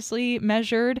obviously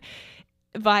measured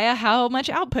via how much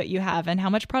output you have and how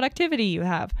much productivity you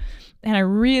have. And I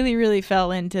really, really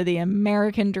fell into the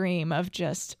American dream of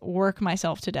just work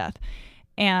myself to death.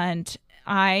 And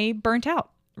I burnt out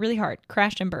really hard,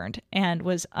 crashed and burned, and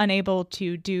was unable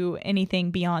to do anything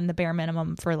beyond the bare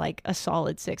minimum for like a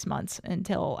solid 6 months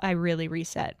until I really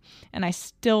reset. And I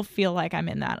still feel like I'm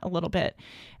in that a little bit.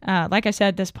 Like I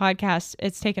said, this podcast,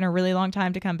 it's taken a really long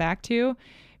time to come back to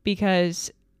because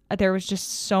there was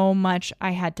just so much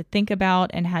I had to think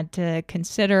about and had to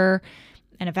consider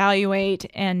and evaluate.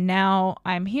 And now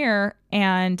I'm here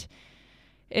and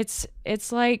it's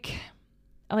like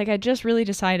I just really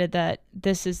decided that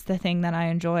this is the thing that I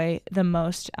enjoy the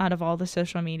most out of all the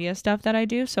social media stuff that I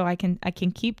do. So I can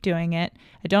keep doing it.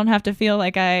 I don't have to feel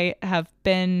like I have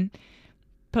been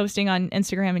posting on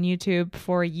Instagram and YouTube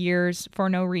for years for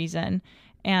no reason.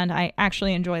 And I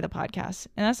actually enjoy the podcast.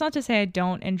 And that's not to say I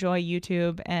don't enjoy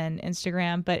YouTube and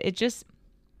Instagram, but it just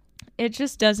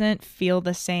doesn't feel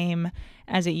the same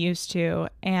as it used to.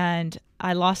 And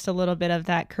I lost a little bit of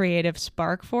that creative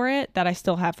spark for it that I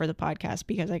still have for the podcast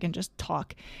because I can just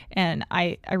talk and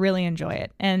I really enjoy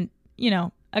it. And,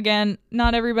 again,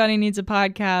 not everybody needs a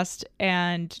podcast.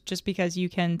 And just because you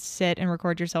can sit and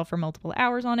record yourself for multiple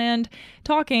hours on end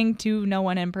talking to no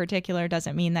one in particular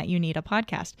doesn't mean that you need a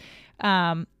podcast.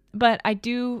 But I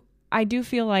do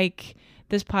feel like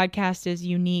this podcast is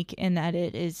unique in that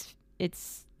it's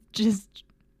just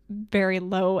very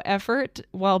low effort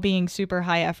while being super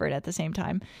high effort at the same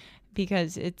time,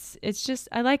 because it's just,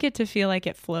 I like it to feel like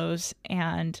it flows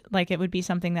and like it would be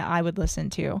something that I would listen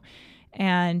to.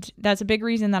 And that's a big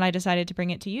reason that I decided to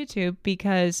bring it to YouTube,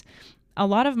 because a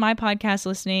lot of my podcast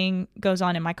listening goes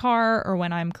on in my car or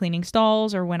when I'm cleaning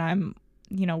stalls or when I'm,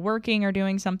 working or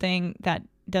doing something that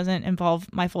doesn't involve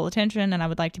my full attention and I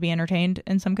would like to be entertained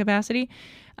in some capacity.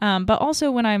 But also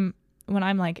when I'm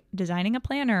like designing a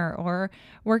planner or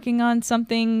working on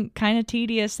something kind of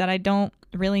tedious that I don't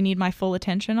really need my full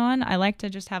attention on, I like to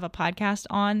just have a podcast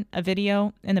on, a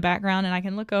video in the background, and I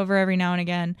can look over every now and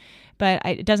again, but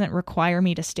it doesn't require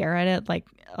me to stare at it like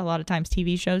a lot of times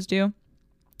TV shows do.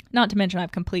 Not to mention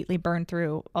I've completely burned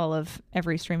through all of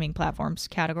every streaming platform's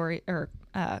category or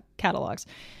catalogs.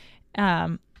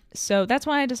 So that's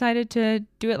why I decided to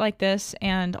do it like this.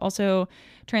 And also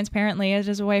transparently, it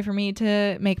is a way for me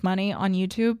to make money on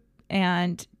YouTube.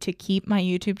 and to keep my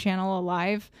YouTube channel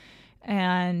alive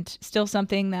and still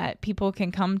something that people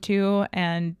can come to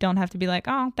and don't have to be like,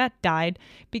 oh, that died.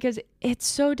 Because it's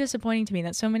so disappointing to me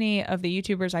that so many of the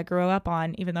YouTubers I grew up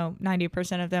on, even though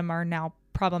 90% of them are now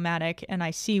problematic, and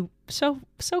I see so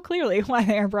clearly why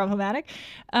they are problematic,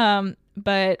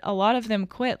 but a lot of them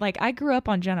quit. Like, I grew up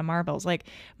on Jenna Marbles. Like,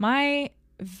 my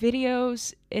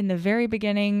videos in the very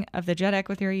beginning of the Jet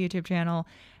Equitheory YouTube channel,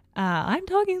 I'm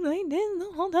talking like this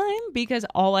the whole time because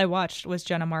all I watched was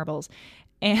Jenna Marbles.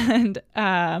 And,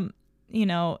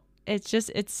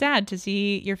 it's sad to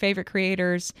see your favorite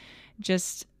creators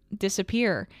just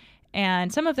disappear.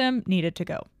 And some of them needed to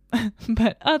go,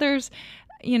 but others,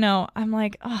 I'm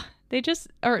like, oh,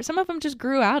 or some of them just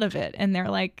grew out of it and they're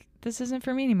like, this isn't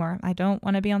for me anymore. I don't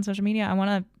want to be on social media. I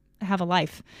want to have a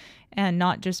life and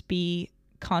not just be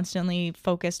constantly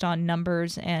focused on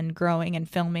numbers and growing and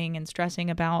filming and stressing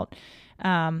about,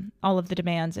 all of the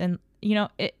demands. And,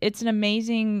 it's an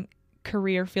amazing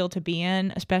career field to be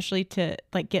in, especially to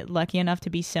like get lucky enough to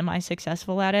be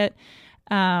semi-successful at it.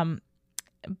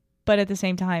 But at the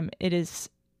same time, it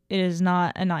is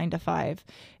not a 9 to 5.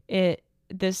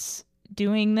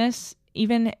 Doing this,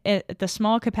 even at the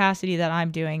small capacity that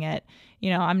I'm doing it,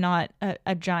 I'm not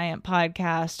a giant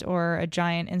podcast or a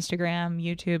giant Instagram,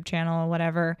 YouTube channel,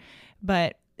 whatever,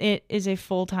 but it is a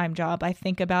full-time job. I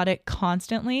think about it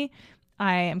constantly.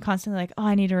 I am constantly like, oh,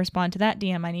 I need to respond to that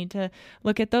DM. I need to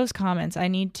look at those comments. I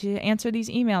need to answer these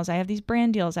emails. I have these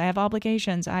brand deals. I have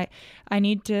obligations. I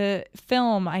need to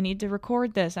film. I need to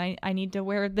record this. I need to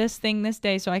wear this thing this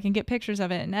day so I can get pictures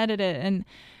of it and edit it. And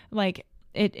like,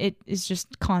 it is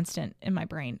just constant in my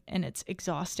brain and it's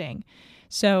exhausting.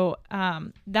 So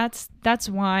that's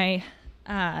why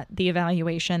the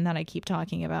evaluation that I keep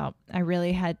talking about, I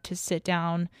really had to sit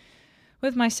down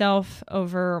with myself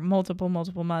over multiple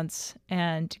months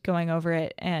and going over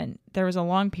it. And there was a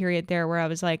long period there where I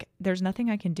was like, there's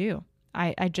nothing I can do.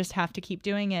 I just have to keep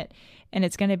doing it. And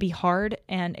it's going to be hard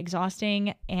and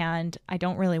exhausting. And I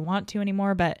don't really want to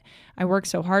anymore, but I work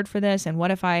so hard for this. And what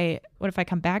if I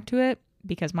come back to it?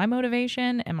 Because my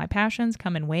motivation and my passions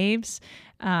come in waves.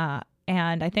 And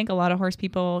I think a lot of horse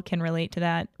people can relate to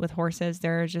that with horses.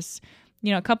 There are just,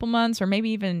 a couple months or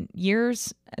maybe even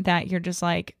years that you're just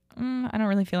like, I don't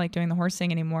really feel like doing the horse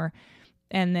thing anymore.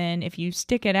 And then if you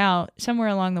stick it out somewhere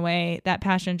along the way, that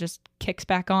passion just kicks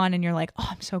back on and you're like, oh,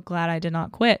 I'm so glad I did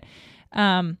not quit.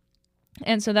 And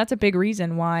so that's a big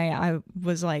reason why I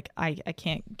was like, I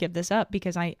can't give this up,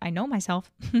 because I know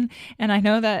myself and I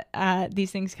know that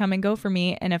these things come and go for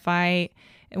me. And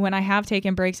when I have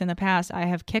taken breaks in the past, I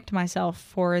have kicked myself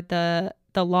for the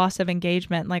loss of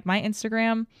engagement. Like, my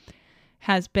Instagram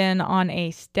has been on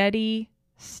a steady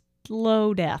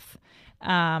slow death.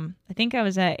 I think I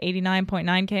was at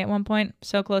 89.9K at one point,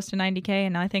 so close to 90K,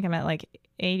 and now I think I'm at like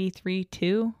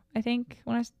 83.2, I think,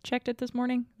 when I checked it this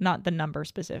morning. Not the number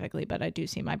specifically, but I do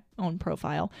see my own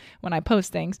profile when I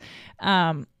post things.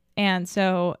 And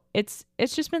so it's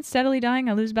just been steadily dying.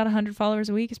 I lose about 100 followers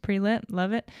a week. It's pretty lit.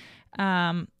 Love it.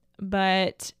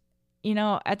 But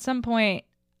at some point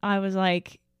I was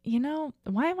like,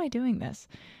 why am I doing this?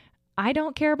 I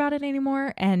don't care about it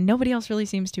anymore, and nobody else really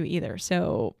seems to either.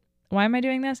 So why am I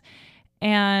doing this?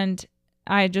 And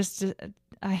I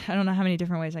don't know how many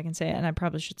different ways I can say it, and I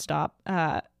probably should stop.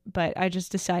 But I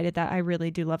just decided that I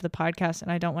really do love the podcast,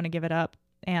 and I don't want to give it up.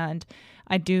 And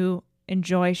I do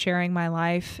enjoy sharing my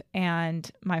life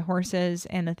and my horses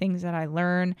and the things that I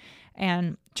learn,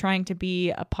 and trying to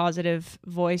be a positive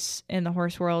voice in the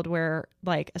horse world, where,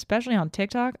 like, especially on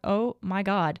TikTok, oh my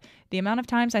God, the amount of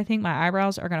times I think my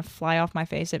eyebrows are going to fly off my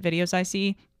face at videos I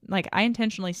see. Like, I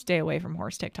intentionally stay away from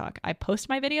horse TikTok. I post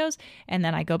my videos and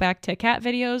then I go back to cat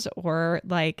videos or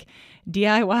like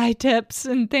DIY tips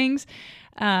and things.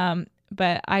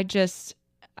 But I just,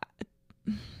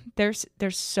 there's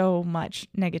so much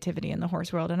negativity in the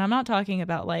horse world. And I'm not talking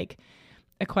about like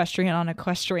equestrian on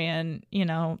equestrian,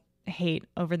 hate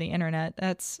over the internet.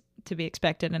 That's to be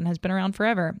expected and has been around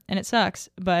forever, and it sucks.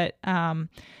 But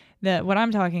what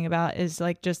I'm talking about is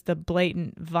like just the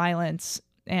blatant violence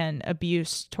and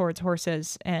abuse towards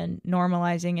horses, and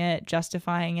normalizing it,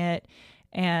 justifying it,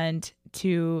 and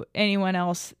to anyone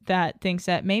else that thinks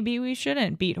that maybe we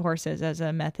shouldn't beat horses as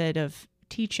a method of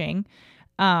teaching,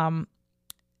 like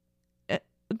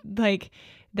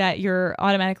that you're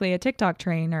automatically a TikTok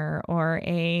trainer or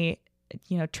a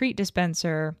treat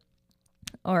dispenser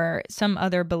or some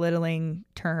other belittling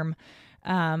term,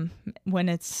 when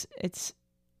it's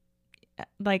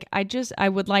like, I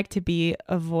would like to be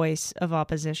a voice of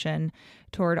opposition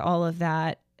toward all of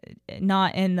that,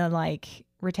 not in the like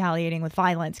retaliating with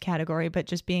violence category, but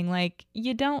just being like,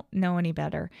 you don't know any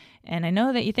better. And I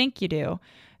know that you think you do,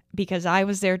 because I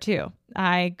was there too.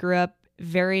 I grew up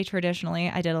very traditionally.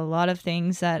 I did a lot of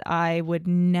things that I would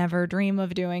never dream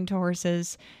of doing to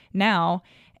horses now.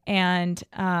 And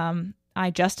I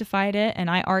justified it, and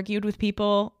I argued with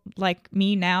people like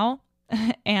me now.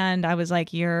 And I was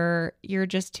like, you're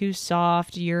just too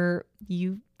soft. You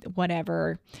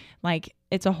whatever. Like,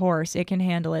 it's a horse. It can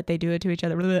handle it. They do it to each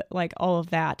other, like all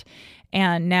of that.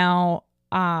 And now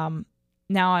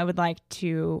I would like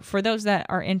to, for those that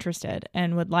are interested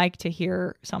and would like to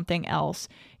hear something else,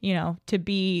 to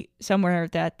be somewhere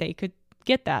that they could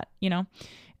get that,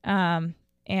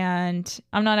 and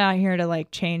I'm not out here to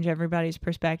like change everybody's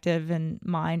perspective and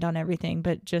mind on everything,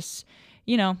 but just,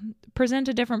 present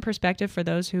a different perspective for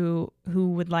those who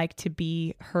would like to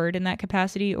be heard in that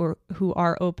capacity, or who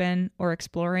are open or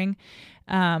exploring.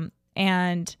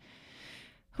 And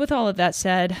with all of that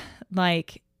said,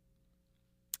 like,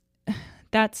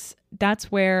 that's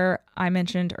where I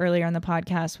mentioned earlier on the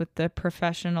podcast with the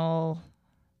professional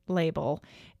label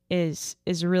is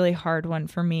a really hard one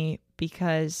for me,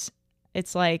 because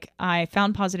it's like I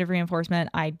found positive reinforcement.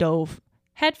 I dove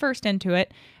headfirst into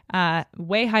it,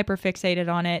 way hyper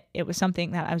fixated on it. It was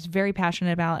something that I was very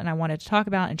passionate about and I wanted to talk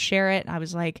about and share it. I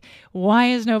was like, why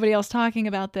is nobody else talking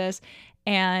about this?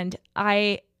 And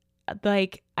I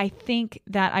think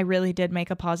that I really did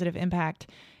make a positive impact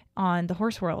on the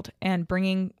horse world and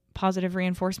bringing positive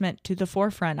reinforcement to the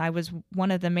forefront. I was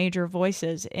one of the major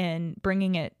voices in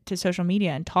bringing it to social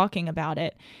media and talking about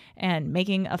it and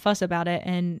making a fuss about it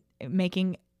and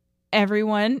making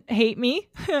everyone hate me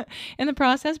in the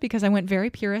process, because I went very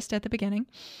purist at the beginning.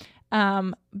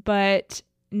 But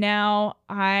now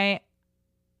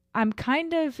I'm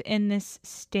kind of in this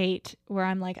state where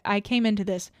I'm like, I came into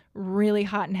this really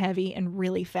hot and heavy and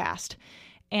really fast,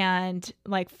 and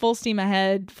like full steam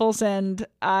ahead, full send.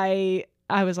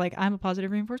 I was like, I'm a positive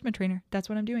reinforcement trainer. That's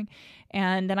what I'm doing.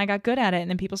 And then I got good at it. And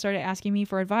then people started asking me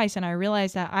for advice. And I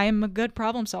realized that I am a good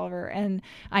problem solver and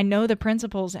I know the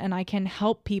principles and I can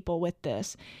help people with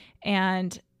this.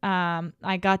 And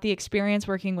I got the experience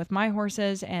working with my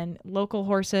horses and local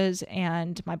horses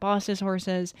and my boss's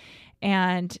horses.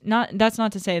 And that's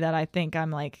not to say that I think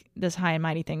I'm like this high and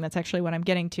mighty thing. That's actually what I'm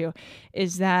getting to,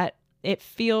 is that it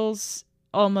feels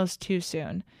almost too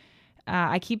soon.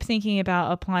 I keep thinking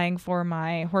about applying for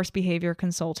my horse behavior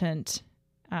consultant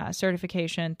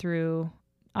certification through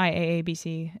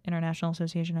IAABC, International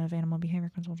Association of Animal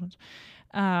Behavior Consultants.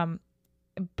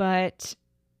 But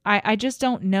I just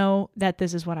don't know that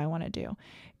this is what I want to do,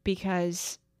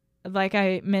 because like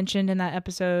I mentioned in that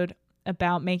episode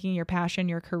about making your passion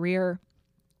your career,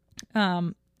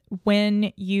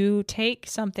 when you take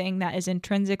something that is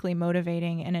intrinsically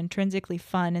motivating and intrinsically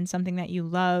fun and something that you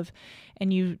love,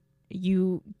 and you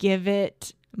give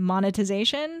it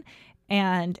monetization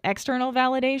and external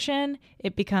validation,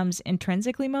 it becomes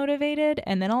intrinsically motivated.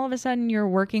 And then all of a sudden you're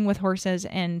working with horses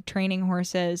and training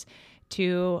horses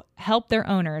to help their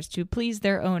owners, to please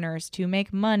their owners, to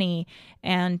make money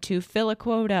and to fill a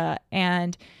quota.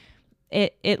 And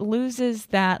it loses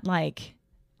that like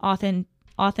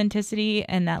authenticity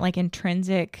and that like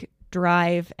intrinsic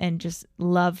drive and just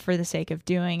love for the sake of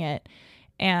doing it.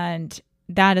 And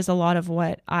that is a lot of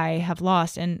what I have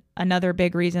lost. And another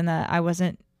big reason that I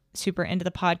wasn't super into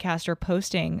the podcast or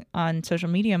posting on social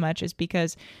media much is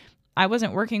because I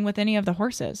wasn't working with any of the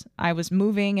horses. I was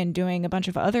moving and doing a bunch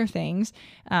of other things.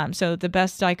 So the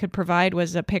best I could provide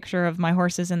was a picture of my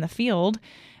horses in the field,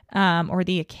 or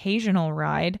the occasional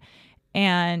ride.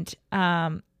 And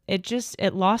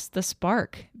it lost the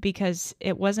spark, because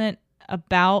it wasn't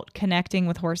about connecting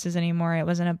with horses anymore. It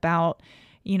wasn't about,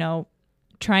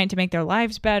 trying to make their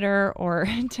lives better or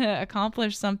to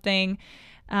accomplish something.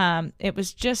 It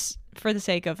was just for the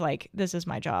sake of like, this is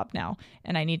my job now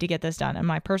and I need to get this done. And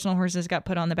my personal horses got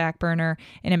put on the back burner,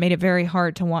 and it made it very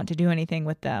hard to want to do anything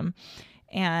with them.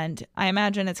 And I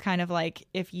imagine it's kind of like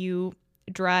if you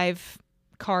drive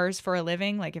cars for a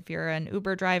living, like if you're an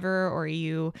Uber driver or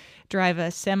you drive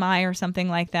a semi or something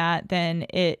like that, then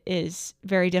it is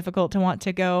very difficult to want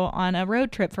to go on a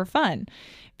road trip for fun,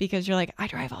 because you're like, I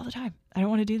drive all the time. I don't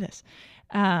want to do this.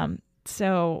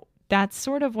 So that's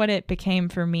sort of what it became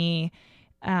for me,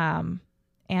 and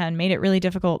made it really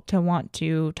difficult to want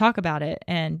to talk about it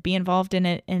and be involved in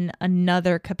it in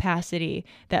another capacity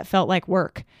that felt like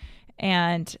work.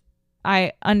 And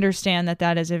I understand that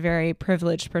that is a very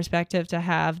privileged perspective to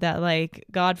have, that like,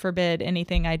 God forbid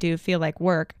anything I do feel like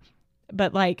work,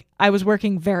 but like I was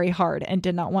working very hard and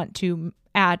did not want to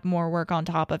add more work on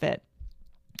top of it.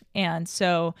 And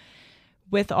so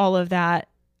with all of that,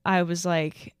 I was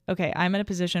like, okay, I'm in a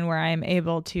position where I am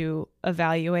able to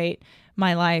evaluate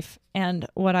my life and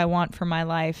what I want for my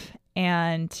life,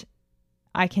 and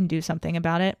I can do something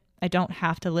about it. I don't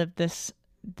have to live this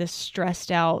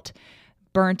stressed out,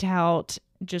 burnt out,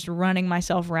 just running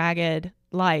myself ragged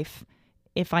life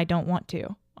if I don't want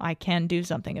to. I can do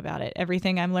something about it.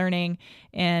 Everything I'm learning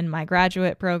in my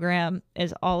graduate program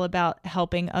is all about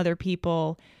helping other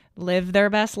people live their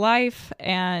best life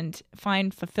and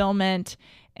find fulfillment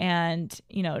and,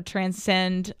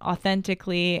 transcend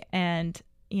authentically and,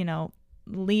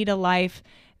 lead a life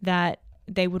that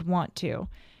they would want to.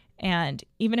 And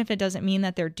even if it doesn't mean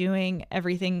that they're doing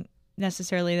everything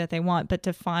necessarily that they want, but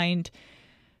to find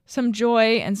some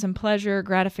joy and some pleasure,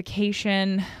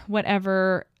 gratification,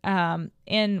 whatever,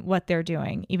 in what they're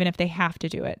doing, even if they have to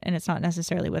do it and it's not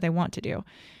necessarily what they want to do.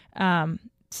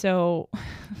 So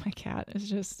my cat is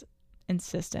just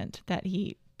insistent that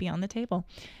he be on the table.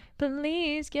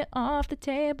 Please get off the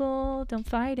table. Don't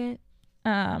fight it.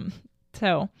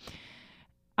 So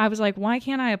I was like, why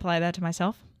can't I apply that to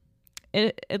myself?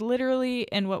 It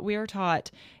literally, and what we are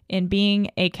taught in being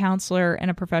a counselor in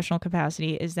a professional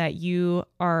capacity is that you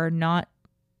are not,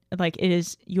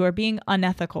 you are being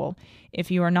unethical if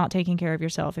you are not taking care of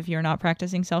yourself, if you're not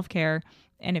practicing self-care,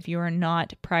 and if you are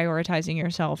not prioritizing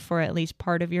yourself for at least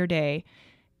part of your day,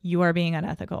 you are being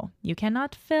unethical. You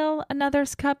cannot fill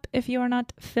another's cup if you are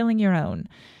not filling your own.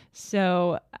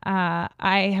 So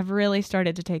I have really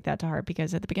started to take that to heart,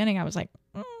 because at the beginning I was like,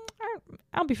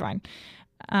 I'll be fine.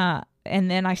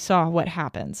 And then I saw what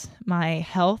happens. My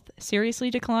health seriously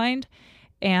declined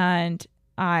and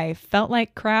I felt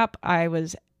like crap. I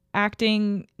was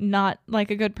acting not like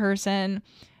a good person.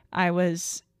 I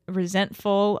was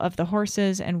resentful of the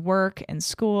horses and work and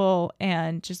school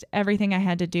and just everything I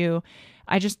had to do.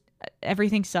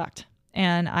 Everything sucked.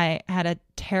 And I had a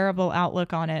terrible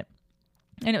outlook on it.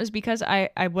 And it was because I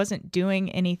wasn't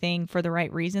doing anything for the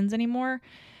right reasons anymore.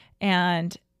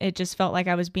 And it just felt like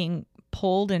I was being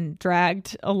pulled and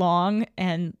dragged along,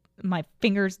 and my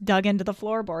fingers dug into the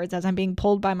floorboards as I'm being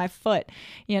pulled by my foot,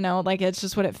 it's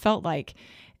just what it felt like.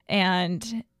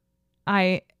 And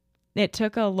it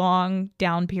took a long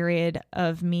down period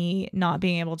of me not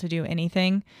being able to do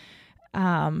anything,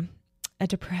 a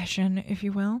depression, if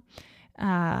you will,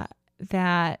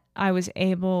 that I was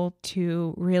able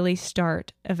to really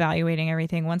start evaluating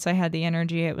everything. Once I had the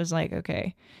energy, it was like,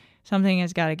 okay, something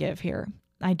has got to give here.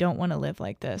 I don't want to live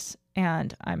like this.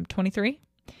 And I'm 23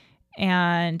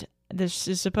 and this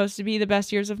is supposed to be the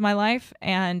best years of my life.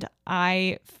 And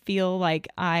I feel like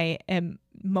I am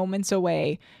moments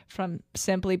away from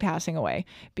simply passing away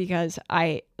because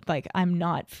I'm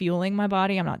not fueling my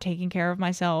body. I'm not taking care of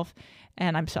myself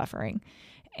and I'm suffering.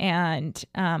 And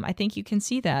I think you can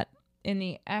see that in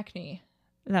the acne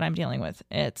that I'm dealing with.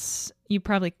 I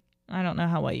don't know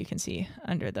how well you can see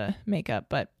under the makeup,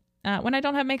 but when I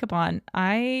don't have makeup on,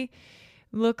 I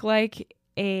look like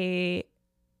a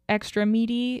extra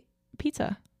meaty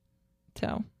pizza.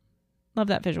 So love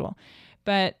that visual.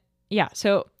 But yeah,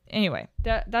 so anyway,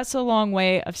 that's a long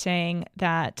way of saying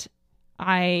that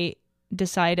I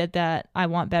decided that I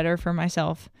want better for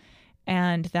myself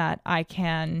and that I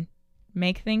can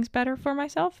make things better for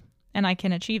myself and I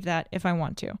can achieve that if I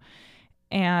want to.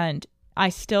 And I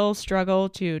still struggle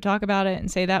to talk about it and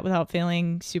say that without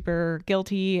feeling super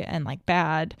guilty and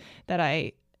bad,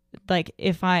 that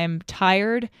if I'm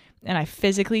tired and I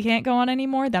physically can't go on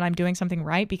anymore, that I'm doing something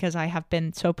right because I have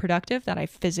been so productive that I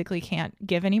physically can't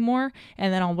give anymore.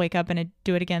 And then I'll wake up and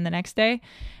do it again the next day.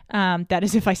 That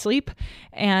is if I sleep.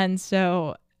 And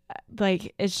so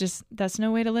it's just, that's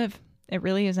no way to live. It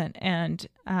really isn't. And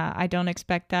I don't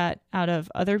expect that out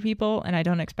of other people. And I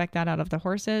don't expect that out of the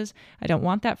horses. I don't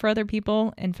want that for other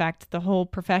people. In fact, the whole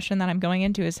profession that I'm going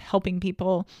into is helping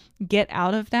people get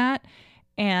out of that.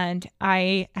 And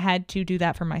I had to do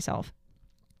that for myself.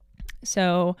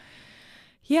 So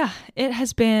yeah, it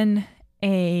has been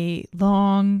a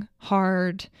long,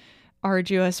 hard,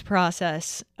 arduous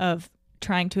process of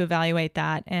trying to evaluate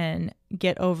that and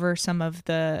get over some of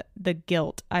the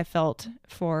guilt I felt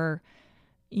for,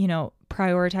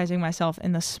 prioritizing myself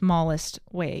in the smallest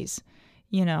ways.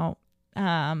 It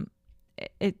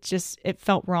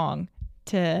felt wrong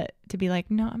to be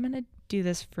like, no, I'm going to do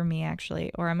this for me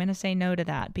actually, or I'm going to say no to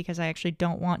that because I actually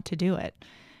don't want to do it.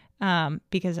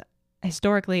 Because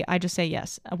historically I just say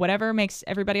yes, whatever makes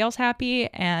everybody else happy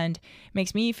and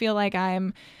makes me feel like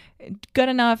I'm good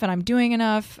enough and I'm doing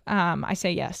enough. I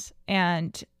say yes.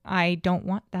 And I don't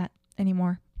want that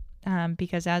anymore.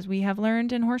 Because as we have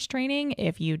learned in horse training,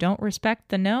 if you don't respect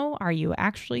the no, are you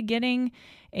actually getting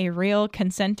a real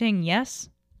consenting yes?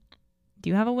 do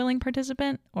you have a willing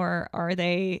participant, or are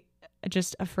they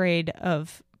just afraid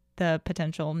of the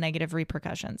potential negative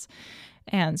repercussions?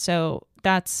 And so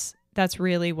that's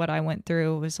really what I went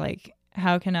through, was like,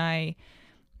 how can I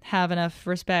have enough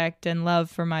respect and love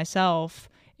for myself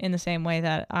in the same way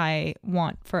that I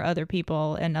want for other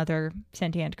people and other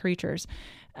sentient creatures?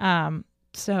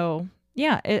 So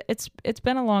yeah, it's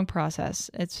been a long process.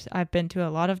 I've been to a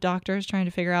lot of doctors trying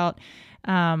to figure out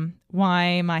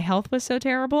why my health was so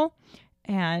terrible.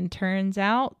 And turns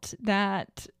out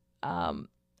that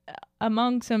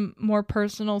among some more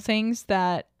personal things,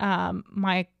 that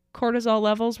my cortisol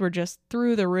levels were just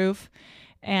through the roof,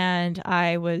 and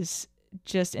I was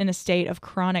just in a state of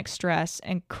chronic stress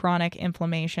and chronic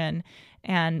inflammation,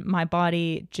 and my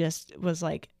body just was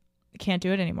like, can't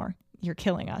do it anymore. You're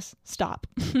killing us. Stop.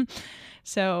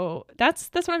 So that's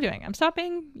what I'm doing. I'm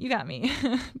stopping. You got me.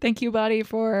 Thank you, body,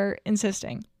 for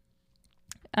insisting.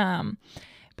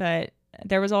 But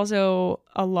there was also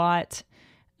a lot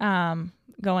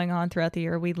going on throughout the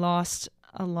year. We lost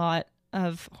a lot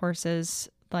of horses.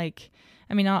 Like,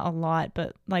 I mean, not a lot,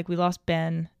 but like we lost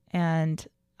Ben, and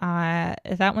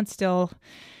that one's still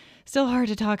hard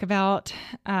to talk about.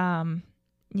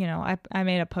 You know, I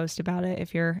made a post about it.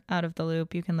 If you're out of the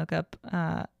loop, you can look up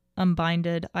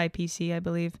Unbinded IPC, I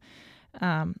believe,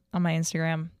 on my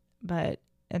Instagram. But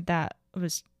that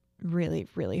was really,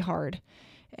 really hard.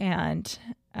 And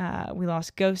we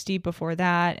lost Ghosty before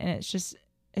that, and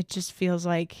it just feels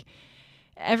like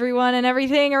everyone and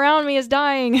everything around me is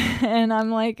dying. And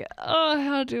I'm like, oh,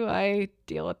 how do I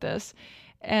deal with this?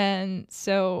 And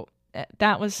so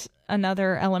that was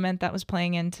another element that was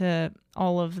playing into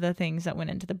all of the things that went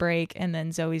into the break. And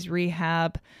then Zoe's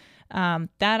rehab, that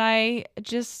I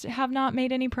just have not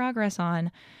made any progress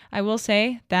on. I will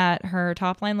say that her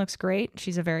top line looks great.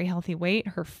 She's a very healthy weight.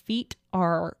 Her feet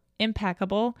are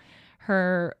impeccable.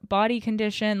 Her body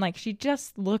condition, like, she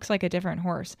just looks like a different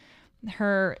horse.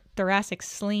 Her thoracic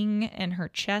sling and her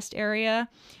chest area,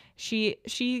 she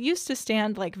used to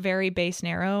stand like very base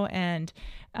narrow and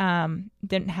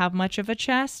didn't have much of a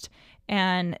chest.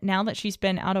 And now that she's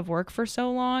been out of work for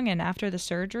so long, and after the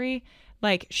surgery,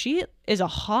 like, she is a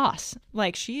hoss.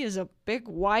 Like, she is a big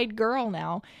wide girl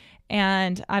now.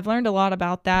 And I've learned a lot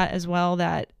about that as well,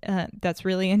 that that's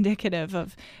really indicative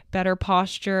of better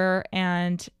posture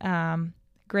and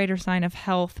greater sign of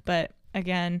health. But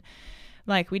again,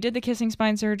 like, we did the kissing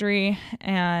spine surgery,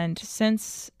 and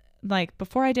since, like,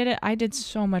 before I did it, I did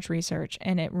so much research,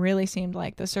 and it really seemed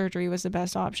like the surgery was the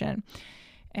best option.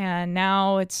 And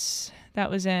now was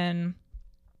that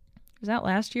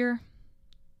last year?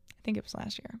 I think it was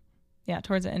last year. Yeah,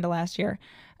 towards the end of last year.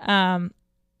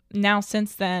 Now,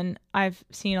 since then, I've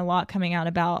seen a lot coming out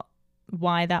about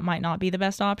why that might not be the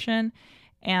best option.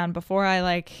 And before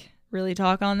I really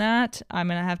talk on that, I'm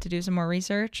going to have to do some more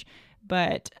research.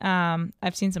 But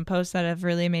I've seen some posts that have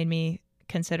really made me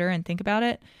consider and think about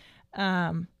it.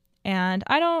 And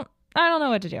I don't know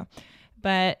what to do.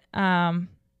 But,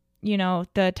 you know,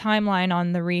 the timeline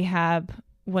on the rehab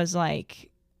was like,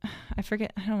 I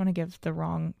forget, I don't want to give the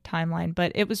wrong timeline,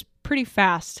 but it was pretty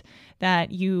fast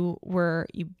that you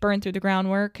burn through the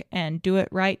groundwork and do it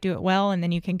right, do it well, and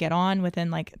then you can get on within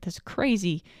like this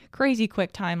crazy, crazy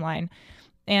quick timeline.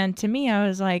 And to me, I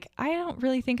was like, I don't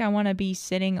really think I want to be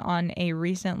sitting on a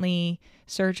recently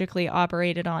surgically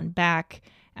operated on back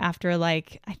after,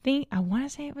 like, I want to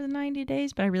say it was 90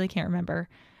 days, but I really can't remember.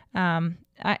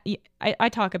 I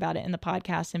talk about it in the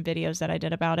podcast and videos that I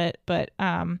did about it, but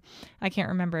I can't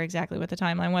remember exactly what the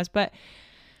timeline was. But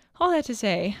all that to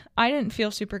say, I didn't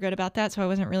feel super good about that, so I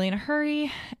wasn't really in a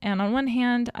hurry. And on one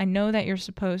hand, I know that you're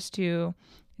supposed to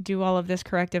do all of this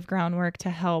corrective groundwork to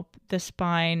help the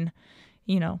spine,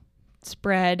 you know,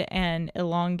 spread and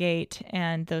elongate,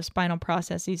 and those spinal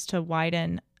processes to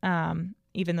widen.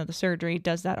 Even though the surgery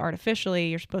does that artificially,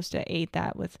 you're supposed to aid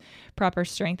that with proper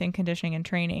strength and conditioning and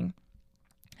training.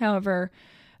 However,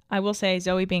 I will say,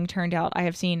 Zoe being turned out, I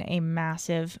have seen a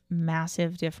massive,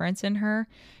 massive difference in her.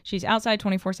 She's outside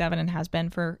 24/7 and has been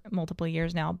for multiple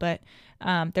years now, but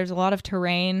there's a lot of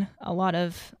terrain, a lot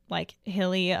of like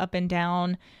hilly up and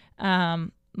down,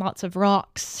 lots of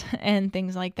rocks and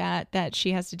things like that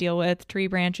she has to deal with, tree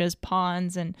branches,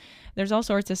 ponds, and there's all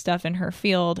sorts of stuff in her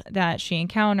field that she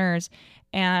encounters.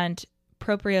 And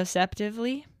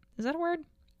proprioceptively, is that a word?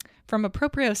 From a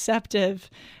proprioceptive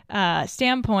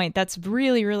standpoint, that's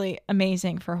really, really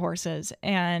amazing for horses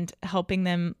and helping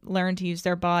them learn to use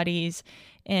their bodies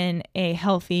in a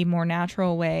healthy, more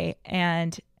natural way.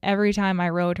 And every time I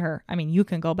rode her, I mean, you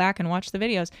can go back and watch the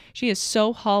videos. She is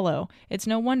so hollow. It's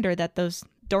no wonder that those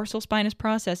dorsal spinous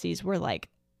processes were like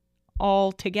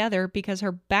all together, because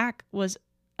her back was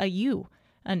a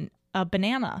a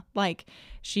banana. Like,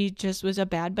 she just was a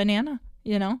bad banana,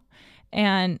 you know?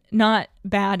 And not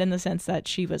bad in the sense that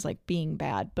she was like being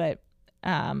bad, but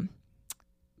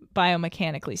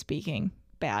biomechanically speaking,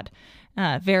 bad.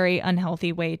 Very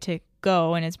unhealthy way to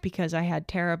go. And it's because I had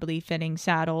terribly fitting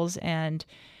saddles, and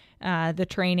the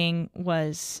training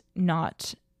was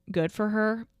not good for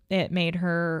her. It made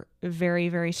her very,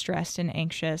 very stressed and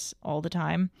anxious all the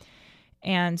time.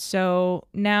 And so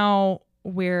now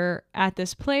we're at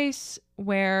this place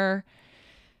where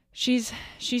she's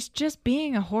just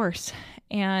being a horse.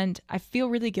 And I feel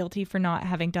really guilty for not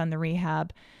having done the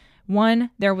rehab. 1,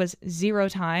 there was 0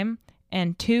 time.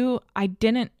 And 2, I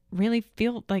didn't really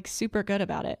feel like super good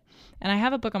about it. And I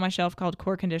have a book on my shelf called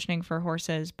Core Conditioning for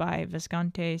Horses by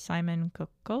Visconti Simon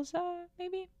Cocosa,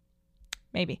 maybe.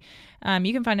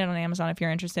 You can find it on Amazon if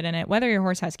you're interested in it. Whether your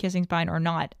horse has kissing spine or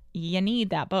not, you need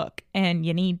that book, and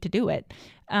you need to do it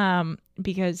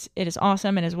because it is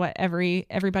awesome and is what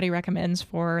everybody recommends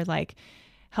for like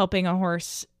helping a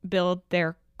horse build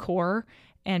their core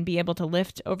and be able to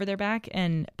lift over their back,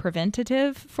 and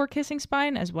preventative for kissing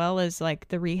spine as well as like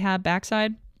the rehab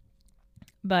backside.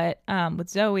 But with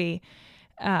Zoe,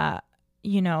 I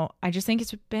just think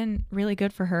it's been really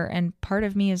good for her. And part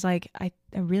of me is like, I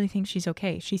really think she's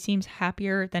okay. She seems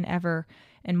happier than ever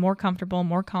and more comfortable,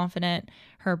 more confident.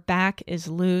 Her back is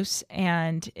loose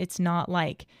and it's not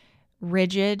like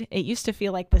rigid. It used to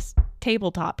feel like this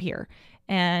tabletop here.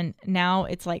 And now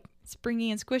it's like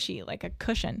springy and squishy, like a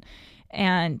cushion.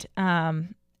 And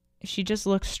she just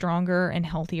looks stronger and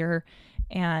healthier.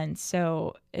 And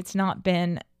so it's not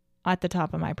been at the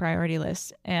top of my priority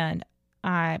list. And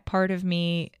part of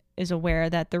me is aware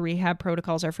that the rehab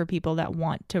protocols are for people that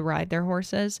want to ride their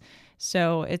horses.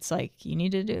 So it's like, you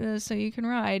need to do this so you can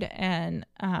ride. And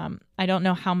I don't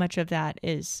know how much of that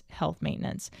is health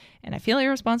maintenance. And I feel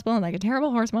irresponsible and like a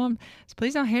terrible horse mom. So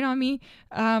please don't hate on me.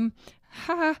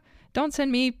 Don't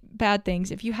send me bad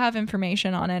things. If you have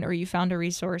information on it or you found a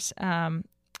resource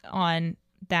on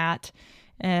that,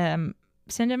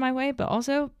 send it my way. But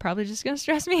also probably just going to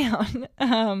stress me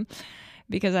out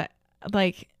because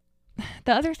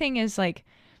the other thing is like,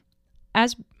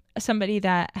 as somebody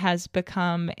that has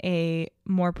become a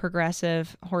more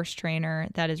progressive horse trainer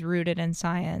that is rooted in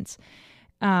science,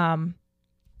 when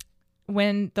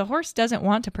the horse doesn't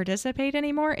want to participate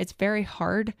anymore, it's very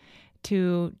hard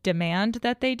to demand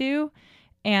that they do.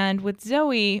 And with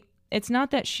Zoe, it's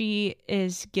not that she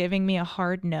is giving me a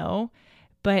hard no,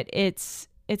 but it's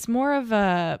more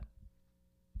of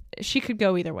she could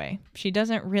go either way. She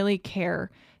doesn't really care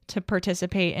to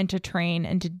participate and to train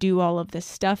and to do all of this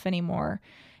stuff anymore.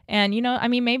 And,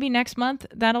 maybe next month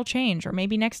that'll change, or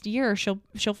maybe next year she'll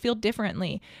feel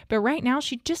differently. But right now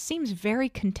she just seems very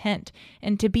content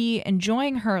and to be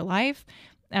enjoying her life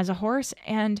as a horse.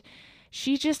 And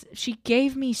she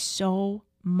gave me so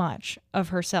much of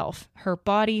herself, her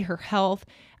body, her health.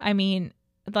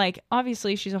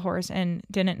 Obviously she's a horse and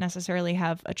didn't necessarily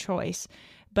have a choice,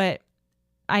 but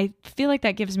I feel like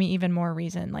that gives me even more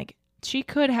reason. Like, she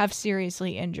could have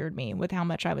seriously injured me with how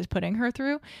much I was putting her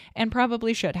through, and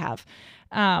probably should have.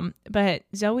 But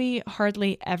Zoe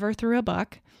hardly ever threw a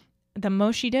buck. The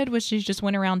most she did was she just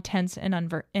went around tense and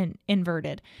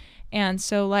inverted. And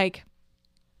so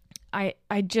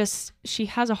she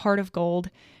has a heart of gold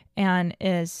and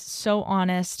is so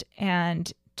honest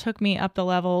and took me up the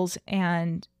levels,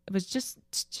 and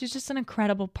she's just an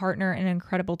incredible partner and an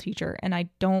incredible teacher. And I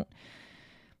don't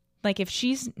if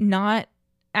she's not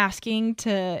asking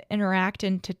to interact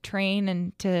and to train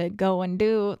and to go and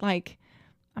do, I'm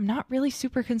not really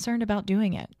super concerned about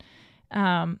doing it.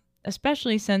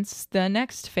 Especially since the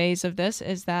next phase of this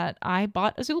is that I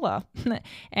bought Azula.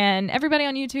 And everybody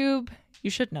on YouTube, you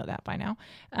should know that by now,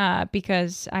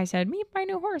 because I said, meet my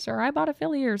new horse, or I bought a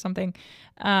filly or something.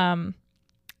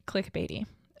 Clickbaity.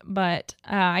 But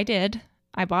I did.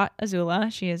 I bought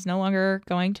Azula. She is no longer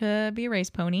going to be a race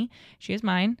pony. She is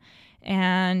mine.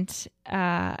 And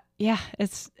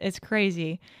it's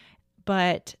crazy.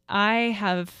 But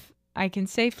I can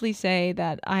safely say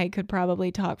that I could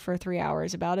probably talk for 3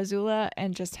 hours about Azula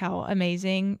and just how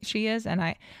amazing she is. And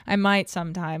I might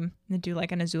sometime do an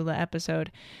Azula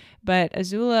episode. But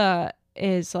Azula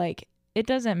is it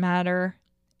doesn't matter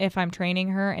if I'm training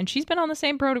her. And she's been on the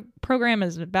same program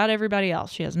as about everybody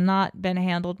else. She has not been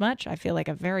handled much. I feel like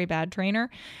a very bad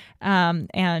trainer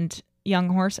and young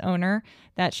horse owner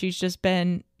that she's just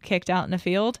been kicked out in the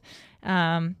field.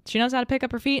 She knows how to pick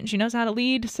up her feet and she knows how to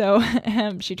lead. So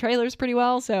she trailers pretty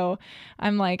well. So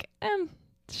I'm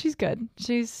she's good.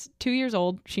 She's 2 years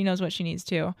old. She knows what she needs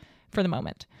to for the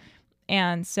moment.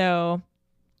 And so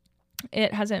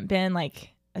it hasn't been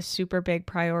a super big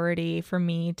priority for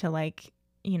me to like,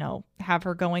 have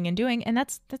her going and doing. And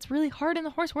that's really hard in the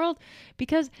horse world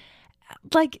because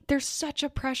like there's such a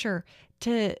pressure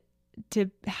to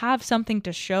have something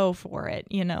to show for it,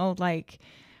 like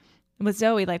with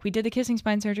Zoe, like we did the kissing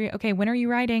spine surgery. Okay, when are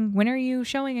you riding? When are you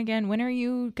showing again? When are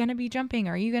you going to be jumping?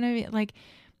 Are you going to be like,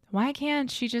 why can't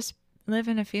she just live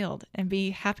in a field and be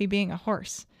happy being a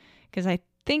horse? Because I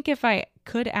think if I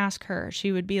could ask her,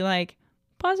 she would be like,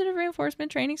 positive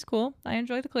reinforcement training school. I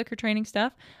enjoy the clicker training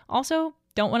stuff. Also,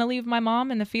 don't want to leave my mom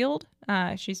in the field.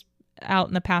 She's out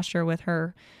in the pasture with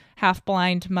her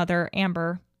half-blind mother,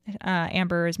 Amber.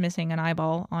 Amber is missing an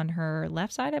eyeball on her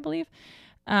left side, I believe.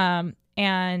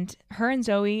 And her and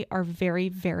Zoe are very,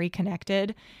 very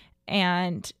connected.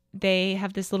 And they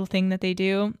have this little thing that they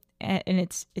do. And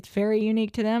it's very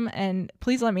unique to them. And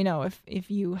please let me know if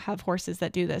you have horses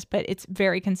that do this. But it's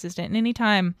very consistent. And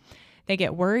anytime they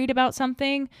get worried about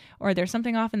something or there's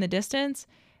something off in the distance,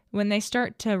 when they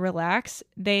start to relax,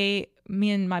 me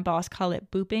and my boss call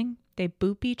it booping. They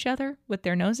boop each other with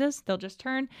their noses. They'll just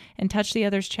turn and touch the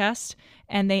other's chest.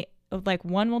 And they, like,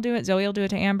 one will do it, Zoe will do it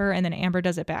to Amber, and then Amber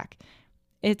does it back.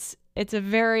 It's a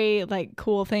very, like,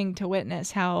 cool thing to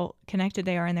witness how connected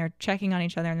they are, and they're checking on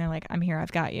each other, and they're like, I'm here,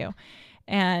 I've got you.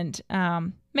 And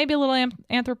maybe a little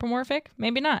anthropomorphic,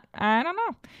 maybe not. I don't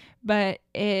know. But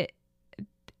I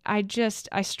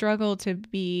struggle to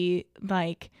be,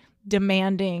 like,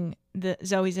 demanding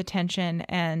Zoe's attention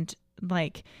and,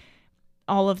 like,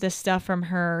 all of this stuff from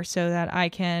her so that I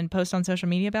can post on social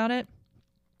media about it.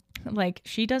 Like,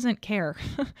 she doesn't care.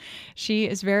 She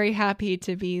is very happy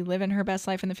to be living her best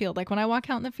life in the field. Like, when I walk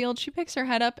out in the field, she picks her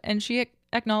head up and she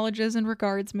acknowledges and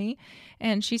regards me,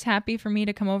 and she's happy for me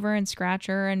to come over and scratch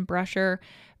her and brush her.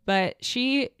 But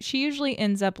she usually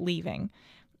ends up leaving,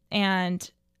 and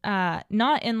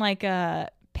not in like a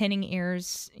pinning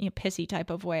ears, pissy type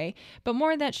of way, but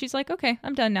more that she's like, okay,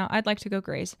 I'm done now. I'd like to go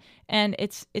graze. And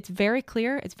it's very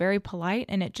clear, it's very polite,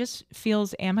 and it just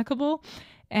feels amicable.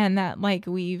 And that, like,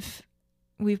 we've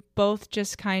both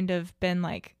just kind of been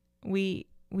like, we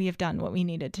have done what we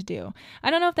needed to do.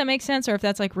 I don't know if that makes sense or if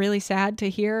that's like really sad to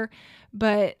hear,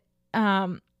 but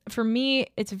for me,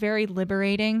 it's very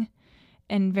liberating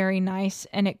and very nice.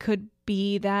 And it could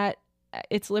be that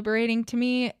it's liberating to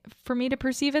me for me to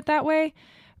perceive it that way.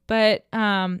 But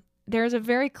there's a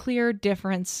very clear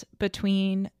difference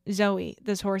between Zoe,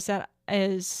 this horse that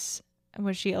was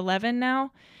she 11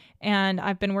 now? And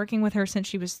I've been working with her since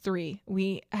she was 3.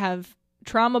 We have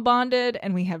trauma bonded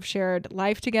and we have shared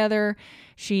life together.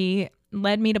 She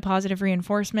led me to positive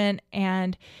reinforcement,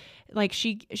 and like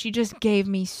she just gave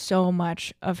me so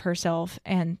much of herself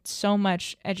and so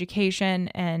much education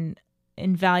and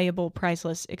invaluable,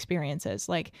 priceless experiences.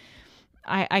 Like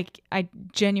I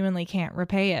genuinely can't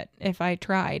repay it if I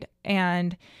tried.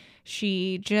 And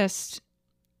she just,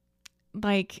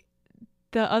 like,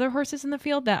 the other horses in the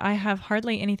field that I have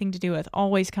hardly anything to do with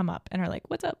always come up and are like,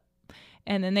 what's up?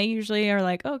 And then they usually are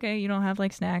like, okay, you don't have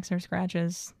like snacks or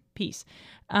scratches, peace.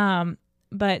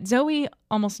 But Zoe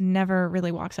almost never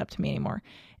really walks up to me anymore.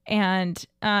 And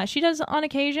she does on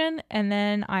occasion, and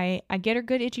then I get her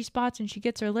good itchy spots and she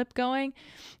gets her lip going,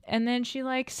 and then she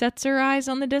like sets her eyes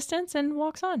on the distance and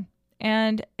walks on.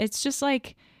 And it's just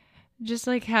like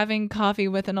having coffee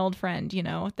with an old friend,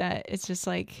 that it's just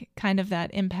like kind of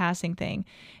that in passing thing.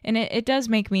 And it does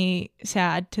make me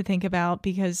sad to think about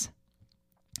because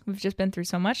we've just been through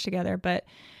so much together. But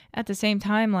at the same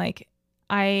time, like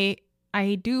I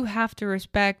do have to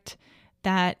respect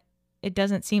that it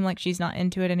doesn't seem like she's not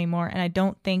into it anymore. And I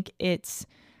don't think it's,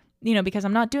 because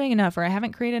I'm not doing enough or I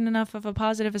haven't created enough of a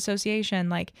positive association.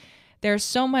 Like, there's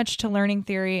so much to learning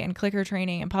theory and clicker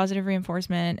training and positive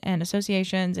reinforcement and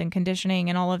associations and conditioning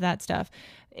and all of that stuff.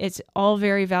 It's all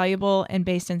very valuable and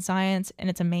based in science, and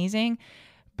it's amazing.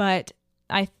 But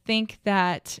I think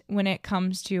that when it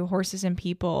comes to horses and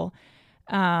people,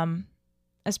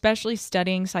 especially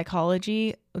studying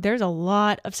psychology, there's a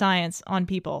lot of science on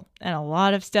people and a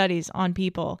lot of studies on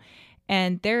people.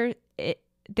 And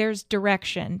there's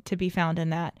direction to be found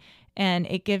in that. And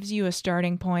it gives you a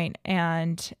starting point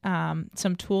and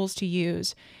some tools to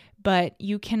use. But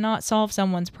you cannot solve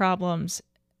someone's problems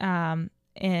in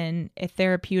a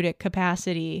therapeutic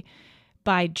capacity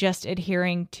by just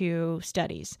adhering to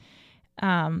studies.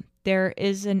 There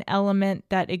is an element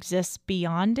that exists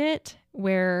beyond it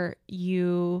where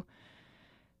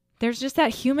there's just that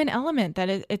human element that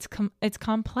it's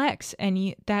complex,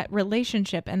 and that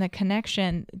relationship and the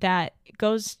connection that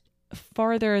goes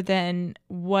farther than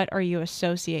what are you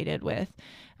associated with.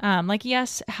 Like,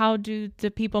 yes, how do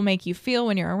the people make you feel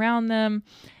when you're around them?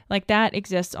 Like, that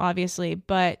exists obviously,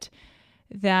 but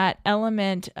that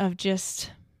element of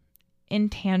just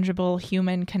intangible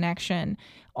human connection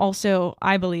also,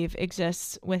 I believe,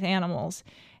 exists with animals.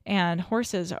 And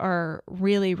horses are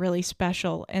really, really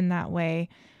special in that way.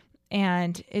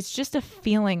 And it's just a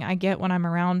feeling I get when I'm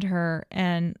around her.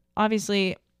 And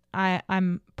obviously,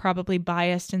 I'm probably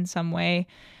biased in some way,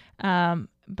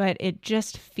 but it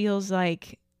just feels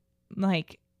like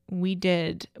we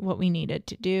did what we needed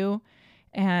to do.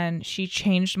 And she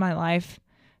changed my life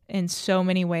in so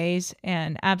many ways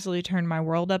and absolutely turned my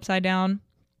world upside down,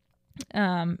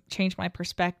 changed my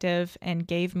perspective and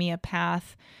gave me a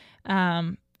path,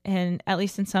 and at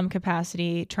least in some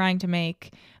capacity, trying to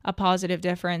make a positive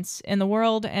difference in the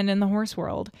world and in the horse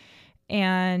world.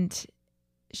 And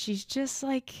she's just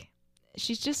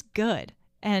good.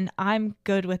 And I'm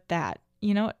good with that.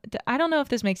 You know, I don't know if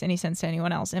this makes any sense to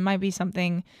anyone else. It might be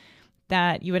something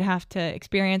that you would have to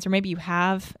experience, or maybe you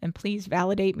have, and please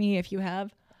validate me if you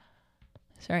have.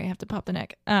 Sorry, I have to pop the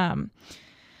neck.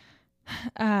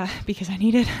 Because I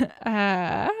need it.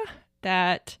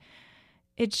 That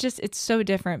it's so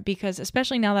different, because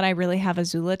especially now that I really have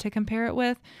Azula to compare it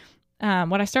with,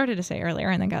 what I started to say earlier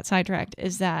and then got sidetracked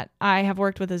is that I have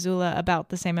worked with Azula about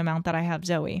the same amount that I have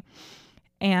Zoe.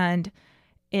 And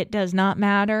it does not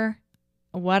matter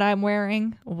what I'm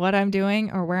wearing, what I'm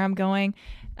doing, or where I'm going.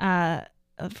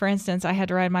 For instance, I had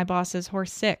to ride my boss's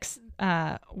horse 6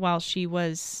 while she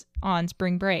was on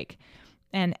spring break.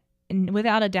 And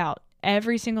without a doubt,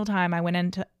 every single time I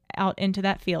went out into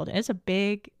that field, it's a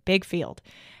big, big field.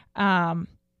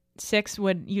 6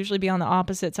 would usually be on the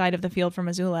opposite side of the field from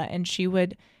Azula, and she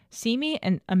would see me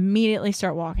and immediately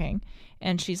start walking.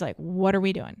 And she's like, "What are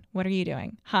we doing? What are you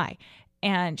doing? Hi."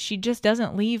 And she just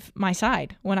doesn't leave my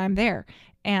side when I'm there.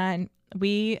 And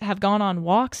we have gone on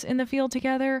walks in the field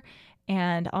together,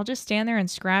 and I'll just stand there and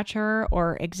scratch her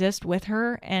or exist with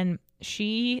her, and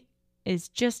she is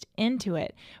just into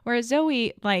it. Whereas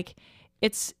Zoe, like,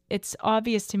 it's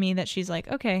obvious to me that she's like,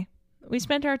 okay, we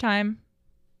spent our time,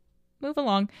 move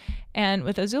along. And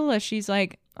with Azula, she's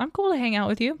like, I'm cool to hang out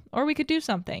with you, or we could do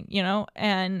something, you know?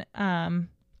 And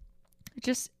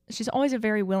she's always a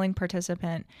very willing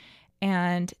participant.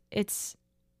 And it's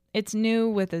new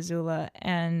with Azula.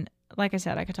 And like I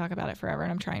said, I could talk about it forever,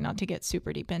 and I'm trying not to get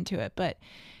super deep into it. But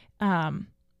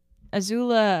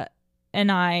Azula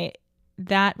and I,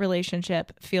 that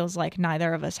relationship feels like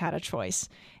neither of us had a choice,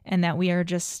 and that we are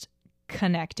just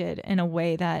connected in a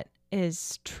way that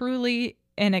is truly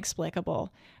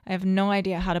inexplicable. I have no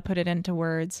idea how to put it into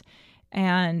words.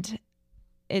 And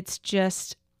it's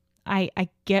just, I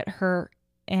get her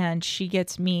and she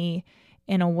gets me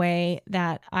in a way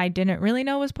that I didn't really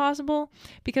know was possible,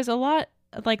 because a lot,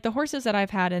 like the horses that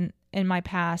I've had in my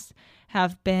past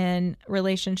have been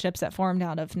relationships that formed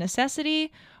out of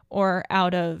necessity or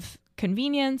out of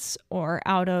convenience or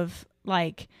out of,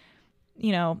 like,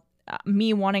 you know,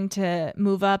 me wanting to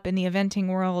move up in the eventing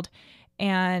world.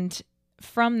 And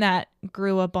from that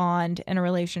grew a bond and a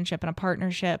relationship and a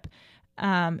partnership.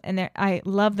 And I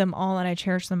love them all and I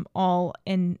cherish them all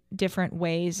in different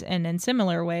ways and in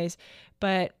similar ways.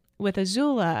 But with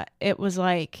Azula, it was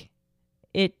like,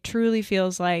 it truly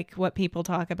feels like what people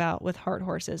talk about with heart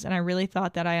horses. And I really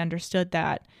thought that I understood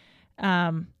that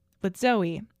with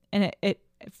Zoe. And it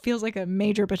feels like a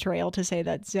major betrayal to say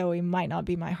that Zoe might not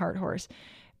be my heart horse.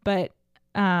 But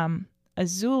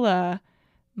Azula,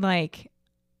 like,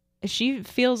 she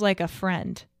feels like a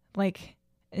friend. Like,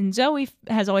 and Zoe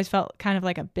has always felt kind of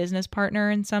like a business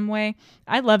partner in some way.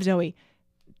 I love Zoe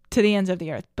to the ends of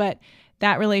the earth, but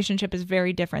that relationship is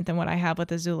very different than what I have with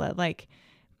Azula. Like,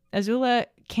 Azula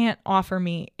can't offer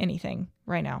me anything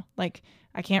right now. Like,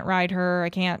 I can't ride her. I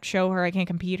can't show her. I can't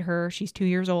compete her. She's 2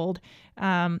 years old.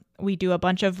 We do a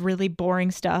bunch of really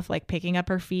boring stuff like picking up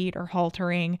her feet or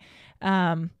haltering.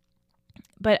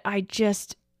 But it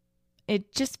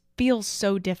just feels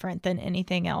so different than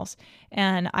anything else.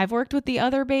 And I've worked with the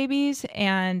other babies,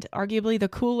 and arguably the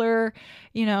cooler,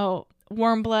 you know,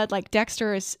 warm blood, like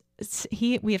Dexter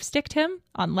we have sticked him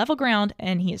on level ground,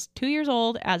 and he is 2 years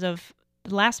old as of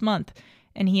last month,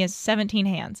 and he has 17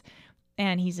 hands.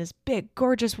 And he's this big,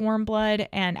 gorgeous warm blood,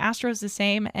 and Astro's the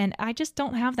same. And I just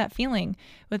don't have that feeling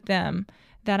with them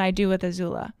that I do with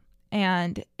Azula.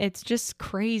 And it's just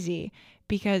crazy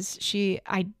because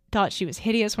I thought she was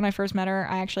hideous when I first met her.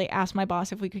 I actually asked my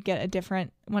boss if we could get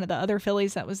one of the other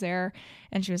fillies that was there.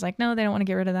 And she was like, no, they don't want to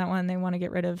get rid of that one. They want to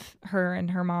get rid of her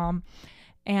and her mom.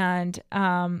 And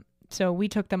so we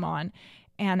took them on.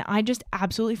 And I just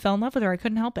absolutely fell in love with her. I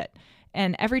couldn't help it.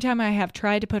 And every time I have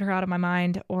tried to put her out of my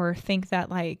mind or think that,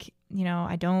 like, you know,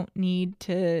 I don't need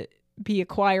to be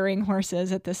acquiring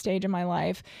horses at this stage in my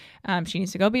life. She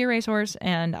needs to go be a racehorse,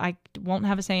 and I won't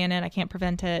have a say in it. I can't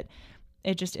prevent it.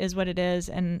 It just is what it is.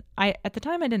 And at the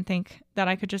time, I didn't think that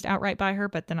I could just outright buy her,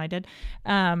 but then I did.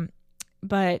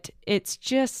 But it's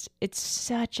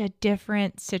such a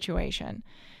different situation.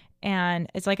 And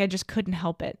it's like I just couldn't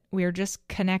help it. We are just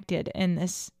connected in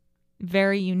this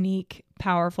very unique,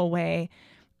 powerful way.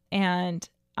 And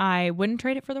I wouldn't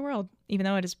trade it for the world, even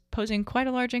though it is posing quite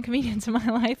a large inconvenience in my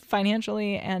life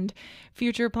financially and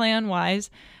future plan wise,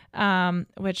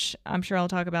 which I'm sure I'll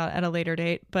talk about at a later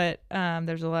date. But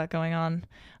there's a lot going on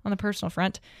the personal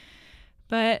front.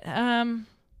 But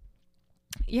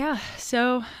yeah,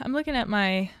 so I'm looking at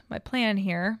my plan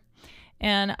here,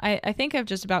 and I think I've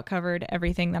just about covered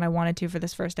everything that I wanted to for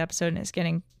this first episode, and it's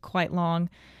getting quite long.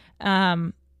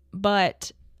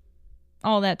 But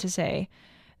all that to say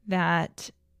that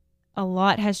a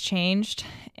lot has changed,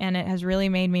 and it has really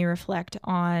made me reflect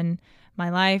on my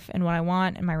life and what I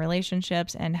want and my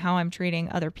relationships and how I'm treating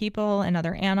other people and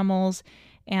other animals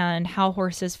and how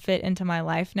horses fit into my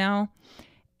life now.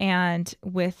 And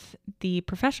with the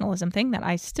professionalism thing that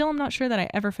I still am not sure that I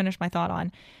ever finished my thought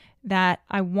on, that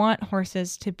I want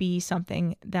horses to be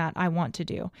something that I want to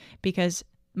do, because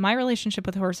my relationship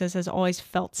with horses has always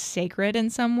felt sacred in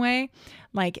some way.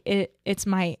 Like it's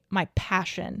my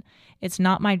passion. It's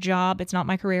not my job. It's not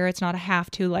my career. It's not a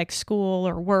have to, like school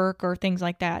or work or things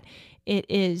like that. It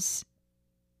is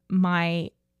my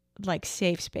like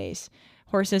safe space.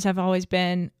 Horses have always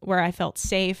been where I felt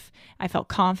safe. I felt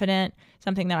confident,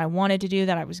 something that I wanted to do,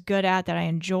 that I was good at, that I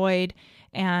enjoyed.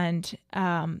 And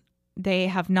they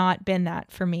have not been that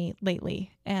for me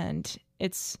lately. And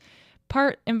it's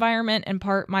part environment and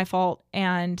part my fault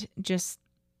and just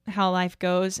how life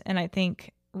goes. And I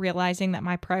think realizing that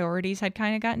my priorities had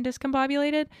kind of gotten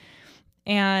discombobulated.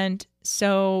 And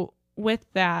so with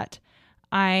that,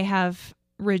 I have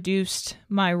reduced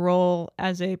my role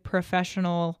as a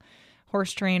professional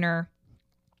horse trainer.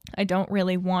 I don't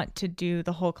really want to do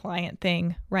the whole client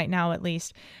thing right now, at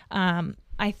least.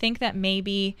 I think that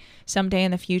maybe someday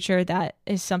in the future, that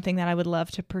is something that I would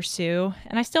love to pursue.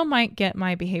 And I still might get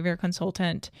my behavior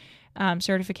consultant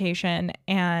certification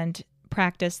and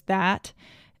practice that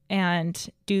and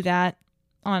do that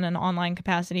on an online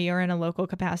capacity or in a local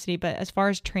capacity. But as far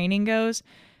as training goes,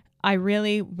 I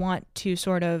really want to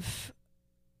sort of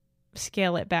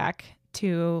scale it back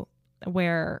to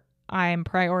where I'm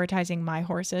prioritizing my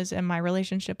horses and my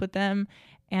relationship with them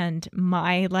and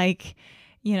my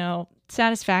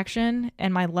satisfaction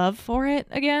and my love for it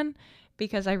again,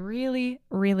 because I really,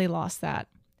 really lost that.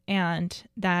 And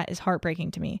that is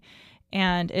heartbreaking to me.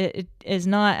 And it is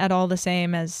not at all the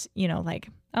same as,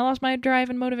 I lost my drive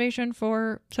and motivation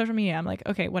for social media. I'm like,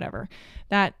 okay, whatever.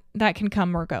 That can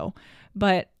come or go.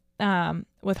 But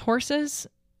with horses,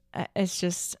 it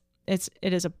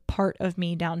is a part of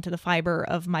me down to the fiber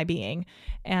of my being.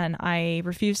 And I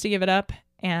refuse to give it up.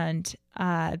 And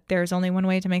there's only one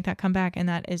way to make that come back, and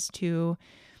that is to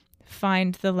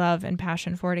find the love and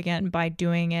passion for it again by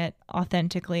doing it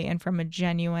authentically and from a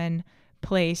genuine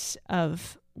place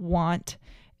of want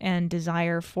and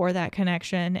desire for that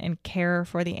connection and care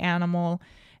for the animal.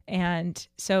 And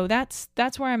so that's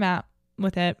where I'm at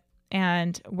with it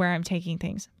and where I'm taking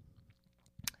things.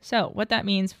 So what that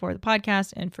means for the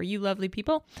podcast and for you lovely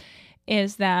people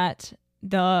is that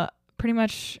pretty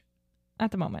much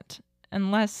at the moment,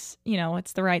 unless,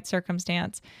 it's the right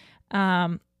circumstance,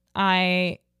 I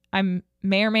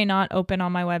may or may not open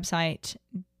on my website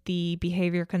the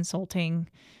behavior consulting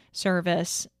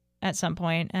service at some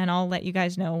point, and I'll let you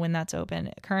guys know when that's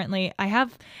open. Currently, I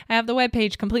have the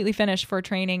webpage completely finished for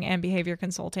training and behavior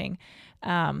consulting,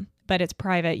 but it's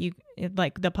private.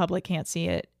 The public can't see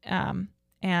it.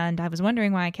 And I was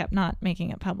wondering why I kept not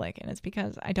making it public, and it's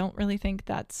because I don't really think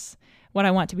that's what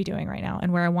I want to be doing right now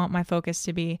and where I want my focus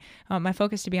to be. I want my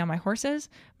focus to be on my horses,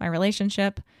 my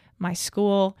relationship, my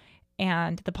school,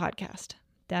 and the podcast.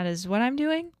 That is what I'm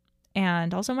doing.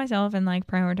 And also myself and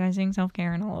prioritizing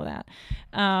self-care and all of that.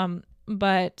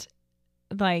 But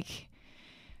I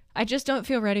just don't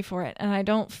feel ready for it. And I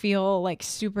don't feel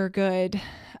super good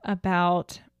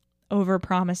about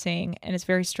over-promising, and it's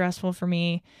very stressful for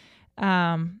me.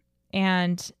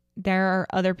 And there are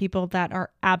other people that are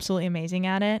absolutely amazing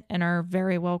at it and are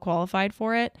very well qualified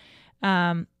for it.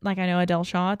 I know Adele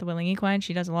Shaw at the Willing Equine.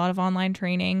 She does a lot of online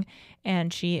training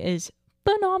and she is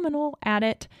phenomenal at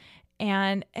it.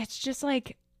 And it's just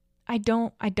I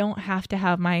don't have to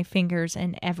have my fingers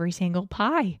in every single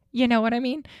pie. You know what I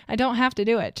mean? I don't have to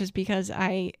do it just because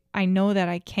I know that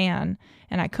I can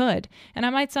and I could, and I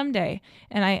might someday.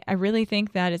 And I really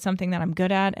think that it's something that I'm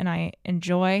good at and I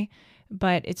enjoy,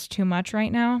 but it's too much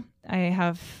right now. I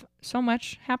have so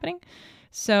much happening.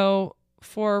 So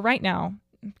for right now,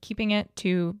 keeping it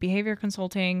to behavior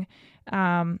consulting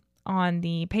on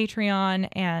the Patreon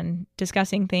and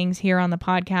discussing things here on the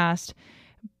podcast.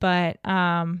 But,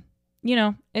 you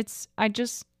know,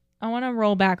 I want to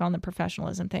roll back on the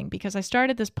professionalism thing, because I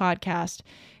started this podcast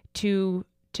to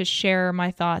share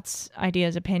my thoughts,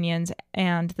 ideas, opinions,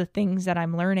 and the things that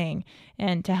I'm learning,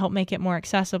 and to help make it more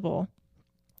accessible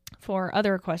for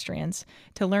other equestrians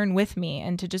to learn with me,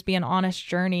 and to just be an honest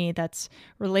journey that's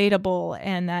relatable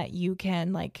and that you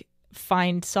can like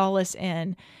find solace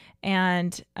in,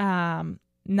 and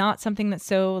not something that's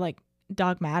so like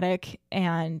dogmatic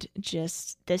and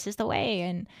just, this is the way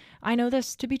and I know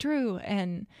this to be true.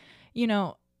 And you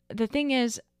know, the thing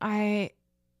is,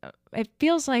 it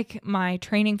feels like my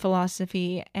training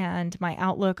philosophy and my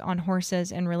outlook on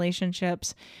horses and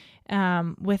relationships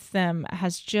with them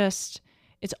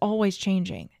it's always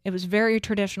changing. It was very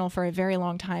traditional for a very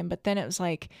long time, but then it was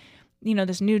like, you know,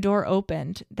 this new door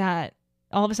opened that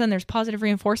all of a sudden there's positive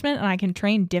reinforcement and I can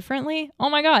train differently.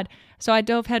 Oh my God. So I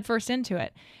dove headfirst into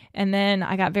it. And then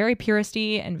I got very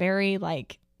puristy and very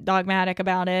like dogmatic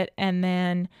about it. And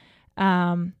then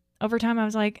over time I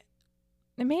was like,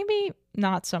 maybe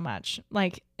not so much.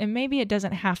 Like, and maybe it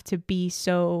doesn't have to be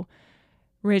so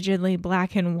rigidly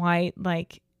black and white.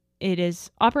 Like, it is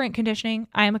operant conditioning.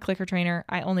 I am a clicker trainer.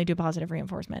 I only do positive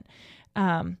reinforcement.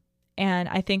 And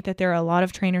I think that there are a lot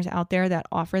of trainers out there that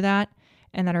offer that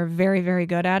and that are very, very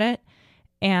good at it.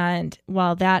 And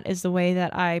while that is the way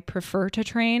that I prefer to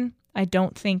train, I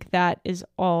don't think that is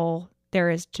all there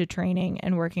is to training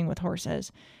and working with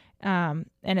horses. And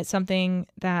it's something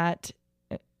that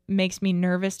makes me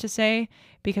nervous to say,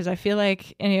 because I feel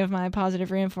like any of my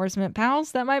positive reinforcement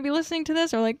pals that might be listening to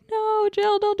this are like, no,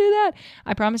 Jill, don't do that.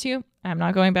 I promise you, I'm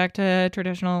not going back to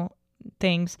traditional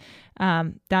things.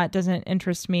 That doesn't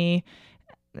interest me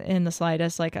in the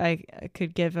slightest. Like, I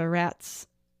could give a rat's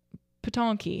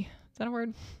patonki. Is that a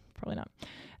word? Probably not.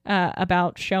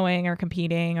 About showing or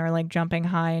competing or like jumping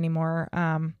high anymore.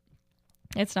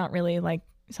 It's not really like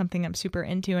something I'm super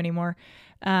into anymore.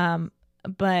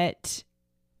 But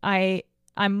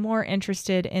I'm more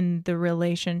interested in the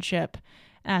relationship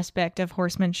aspect of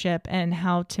horsemanship and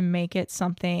how to make it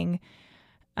something,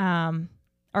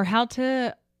 or how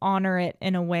to honor it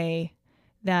in a way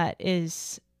that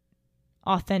is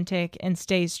authentic and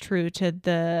stays true to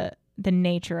the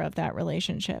nature of that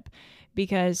relationship.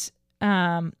 Because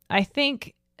I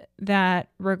think that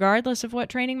regardless of what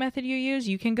training method you use,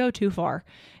 you can go too far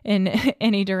in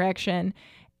any direction.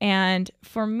 And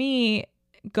for me,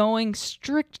 going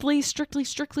strictly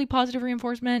positive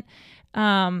reinforcement,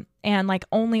 and like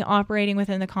only operating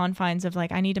within the confines of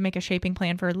like, I need to make a shaping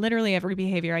plan for literally every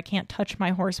behavior. I can't touch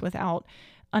my horse without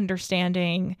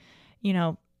understanding, you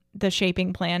know, the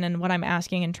shaping plan and what I'm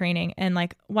asking in training. And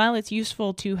like, while it's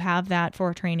useful to have that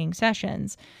for training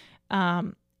sessions,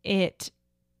 it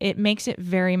makes it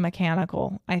very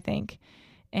mechanical, I think.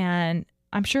 And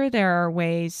I'm sure there are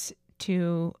ways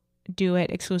to do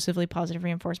it exclusively positive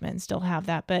reinforcement and still have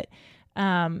that. But,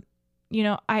 you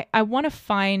know, I want to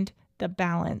find the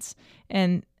balance,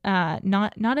 and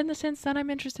not in the sense that I'm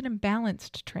interested in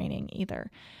balanced training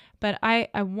either, but I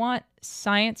want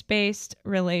science-based,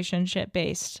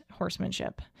 relationship-based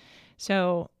horsemanship.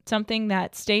 So something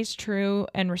that stays true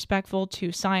and respectful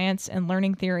to science and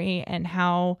learning theory and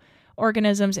how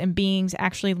organisms and beings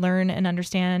actually learn and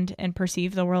understand and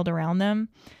perceive the world around them.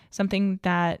 Something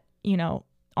that, you know,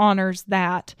 honors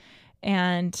that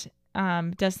and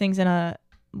does things in a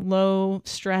low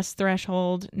stress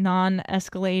threshold,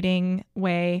 non-escalating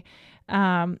way,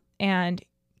 and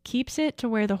keeps it to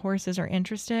where the horses are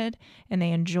interested and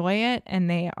they enjoy it and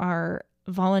they are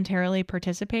voluntarily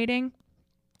participating,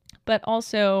 but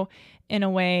also in a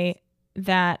way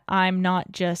that I'm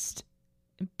not just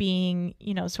being,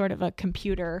 you know, sort of a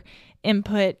computer,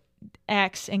 input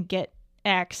X and get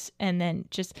X, and then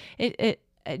just it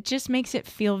just makes it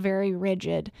feel very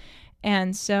rigid.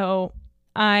 And so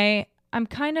I'm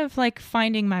kind of like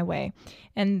finding my way.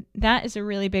 And that is a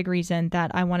really big reason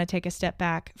that I want to take a step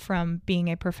back from being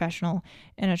a professional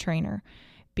and a trainer,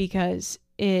 because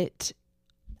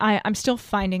I'm still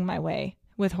finding my way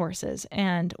with horses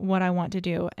and what I want to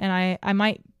do. And I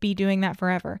might be doing that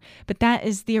forever. But that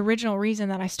is the original reason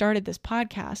that I started this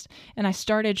podcast. And I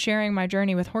started sharing my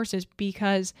journey with horses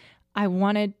because I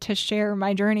wanted to share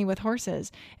my journey with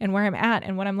horses and where I'm at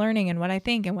and what I'm learning and what I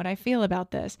think and what I feel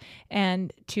about this,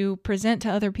 and to present to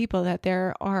other people that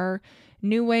there are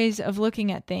new ways of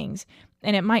looking at things.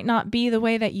 And it might not be the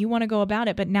way that you want to go about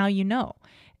it, but now you know.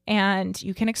 and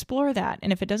you can explore that.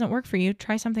 And if it doesn't work for you,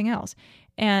 try something else.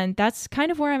 And that's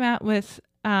kind of where I'm at with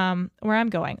where I'm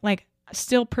going. Like,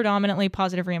 still predominantly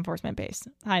positive reinforcement based.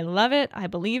 I love it. I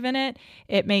believe in it.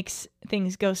 It makes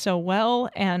things go so well,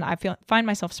 and I find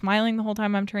myself smiling the whole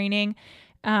time I'm training.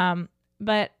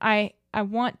 But I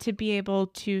want to be able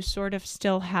to sort of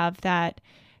still have that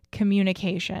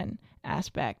communication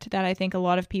aspect that I think a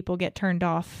lot of people get turned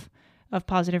off of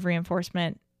positive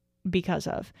reinforcement because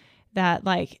of that.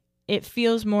 Like, it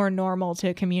feels more normal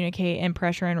to communicate and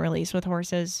pressure and release with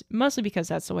horses, mostly because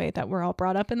that's the way that we're all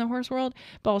brought up in the horse world,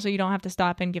 but also you don't have to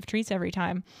stop and give treats every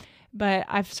time. But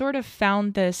I've sort of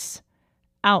found this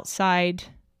outside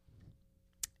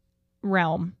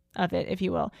realm of it, if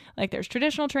you will. Like, there's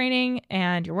traditional training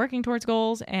and you're working towards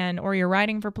goals, or you're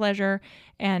riding for pleasure,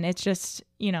 and it's just,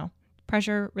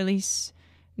 pressure, release,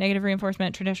 negative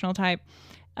reinforcement, traditional type.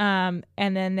 And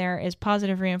then there is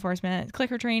positive reinforcement,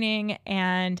 clicker training,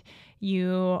 and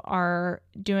you are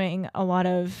doing a lot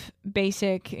of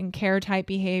basic and care type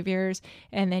behaviors.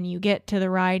 And then you get to the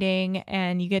riding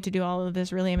and you get to do all of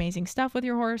this really amazing stuff with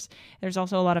your horse. There's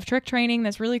also a lot of trick training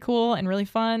that's really cool and really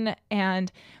fun.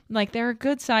 And like, there are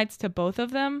good sides to both of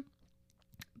them.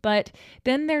 But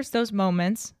then there's those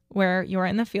moments where you're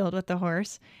in the field with the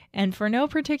horse, and for no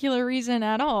particular reason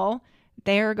at all,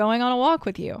 they're going on a walk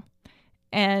with you.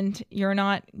 And you're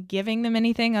not giving them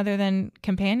anything other than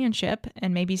companionship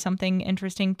and maybe something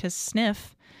interesting to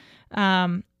sniff.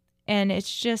 And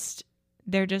it's just,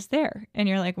 they're just there. And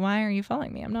you're like, why are you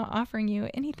following me? I'm not offering you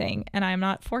anything. And I'm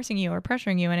not forcing you or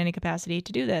pressuring you in any capacity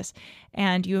to do this.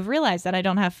 And you have realized that I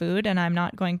don't have food and I'm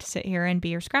not going to sit here and be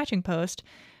your scratching post.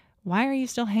 Why are you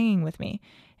still hanging with me?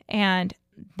 And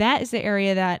that is the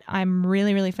area that I'm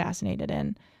really, really fascinated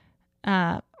in,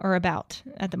 or about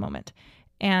at the moment.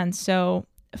 And so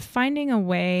finding a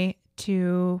way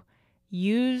to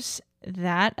use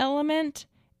that element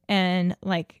and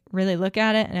like really look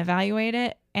at it and evaluate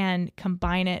it and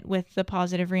combine it with the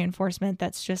positive reinforcement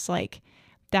that's just like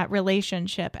that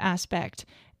relationship aspect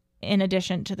in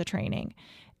addition to the training.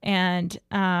 And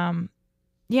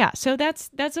so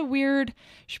that's a weird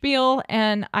spiel,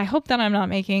 and I hope that I'm not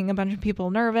making a bunch of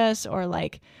people nervous or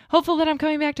like hopeful that I'm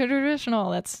coming back to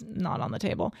traditional. That's not on the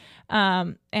table.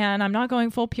 And I'm not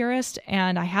going full purist,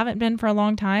 and I haven't been for a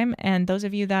long time. And those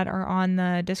of you that are on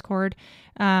the Discord,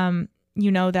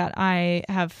 you know that I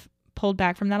have pulled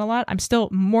back from that a lot. I'm still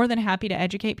more than happy to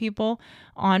educate people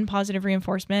on positive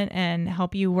reinforcement and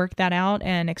help you work that out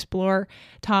and explore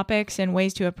topics and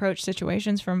ways to approach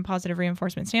situations from a positive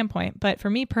reinforcement standpoint. But for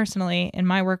me personally, in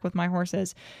my work with my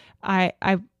horses, I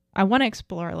want to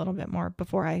explore a little bit more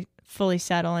before I fully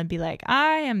settle and be like,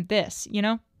 I am this,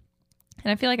 And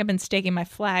I feel like I've been staking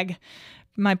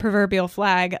my proverbial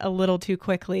flag a little too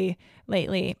quickly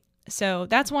lately. So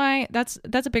that's why that's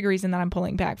a big reason that I'm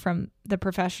pulling back from the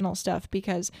professional stuff,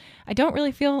 because I don't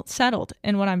really feel settled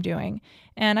in what I'm doing.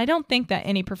 And I don't think that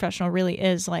any professional really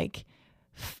is like,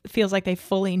 feels like they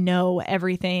fully know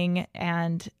everything.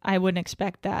 And I wouldn't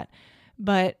expect that.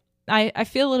 But I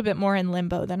feel a little bit more in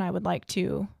limbo than I would like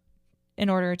to, in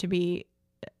order to be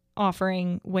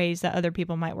offering ways that other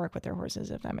people might work with their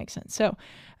horses, if that makes sense. So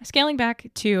scaling back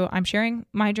to, I'm sharing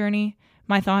my journey,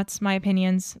 my thoughts, my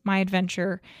opinions, my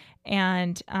adventure,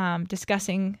 and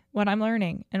discussing what I'm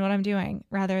learning and what I'm doing,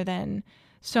 rather than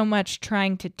so much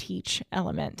trying to teach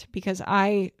element, because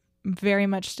I very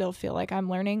much still feel like I'm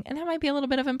learning, and that might be a little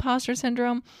bit of imposter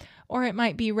syndrome, or it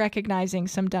might be recognizing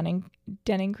some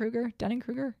Dunning-Kruger,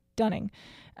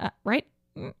 right?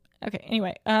 Okay.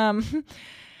 Anyway,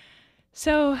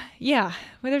 so yeah,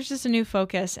 well, there's just a new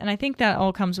focus, and I think that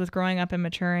all comes with growing up and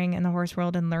maturing in the horse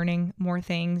world and learning more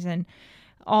things, and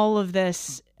all of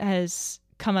this has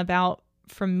come about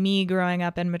from me growing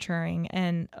up and maturing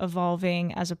and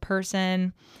evolving as a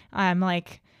person. I'm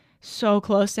like so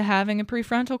close to having a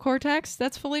prefrontal cortex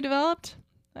that's fully developed.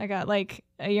 I got like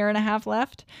a year and a half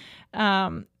left.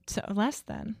 So less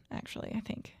than, actually, I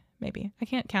think, maybe. I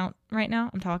can't count right now.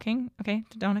 I'm talking. Okay.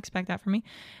 Don't expect that from me.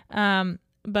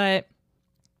 But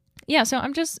yeah, so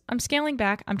I'm scaling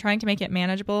back. I'm trying to make it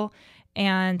manageable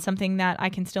and something that I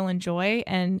can still enjoy,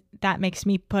 and that makes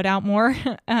me put out more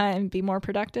and be more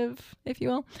productive, if you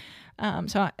will.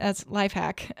 So that's life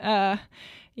hack.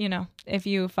 If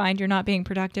you find you're not being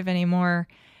productive anymore,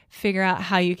 figure out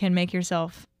how you can make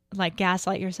yourself, like,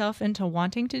 gaslight yourself into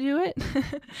wanting to do it.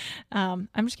 I'm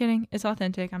just kidding. It's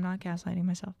authentic. I'm not gaslighting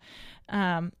myself.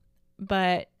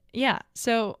 But yeah,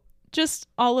 so just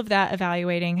all of that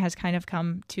evaluating has kind of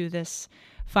come to this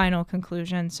final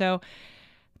conclusion. So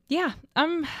yeah,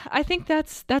 I think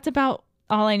that's about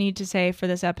all I need to say for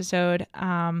this episode.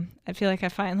 I feel like I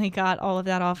finally got all of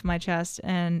that off my chest,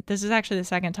 and this is actually the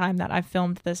second time that I've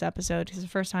filmed this episode, because the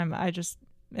first time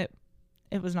it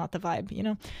was not the vibe, you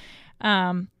know.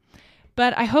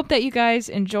 But I hope that you guys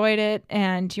enjoyed it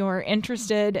and you're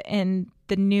interested in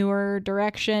the newer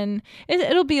direction.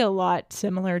 It'll be a lot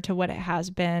similar to what it has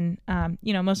been,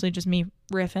 you know, mostly just me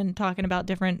riffing, talking about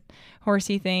different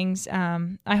horsey things.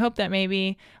 I hope that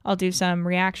maybe I'll do some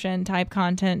reaction type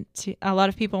content. A lot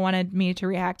of people wanted me to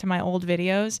react to my old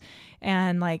videos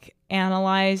and like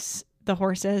analyze the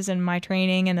horses and my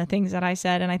training and the things that I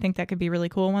said. And I think that could be really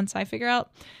cool once I figure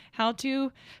out how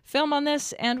to film on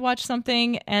this and watch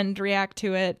something and react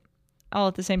to it all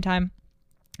at the same time.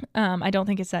 I don't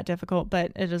think it's that difficult,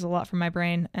 but it is a lot for my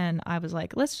brain. And I was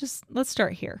like, let's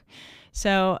start here.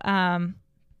 So,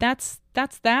 that's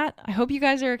that. I hope you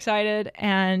guys are excited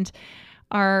and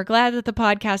are glad that the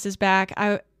podcast is back.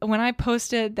 When I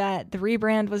posted that the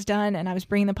rebrand was done and I was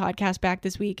bringing the podcast back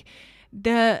this week,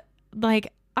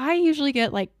 I usually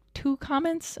get like 2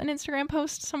 comments an Instagram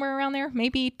post, somewhere around there,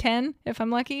 maybe 10 if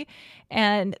I'm lucky.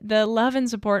 And the love and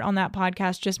support on that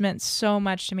podcast just meant so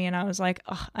much to me. And I was like,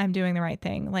 oh, I'm doing the right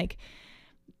thing. Like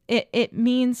it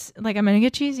means, like, I'm going to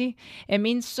get cheesy. It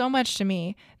means so much to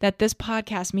me that this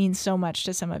podcast means so much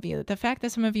to some of you. The fact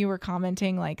that some of you were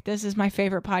commenting like, this is my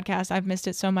favorite podcast, I've missed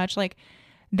it so much. Like,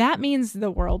 that means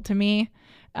the world to me.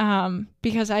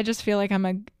 Because I just feel like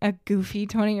I'm a goofy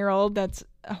 20-year-old that's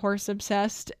horse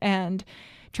obsessed and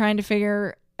trying to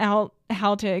figure out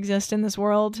how to exist in this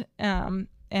world in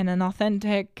an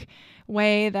authentic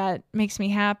way that makes me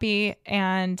happy.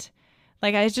 And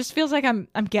like, it just feels like I'm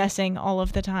guessing all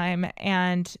of the time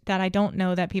and that I don't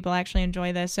know that people actually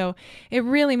enjoy this. So it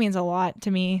really means a lot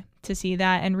to me to see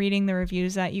that, and reading the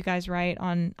reviews that you guys write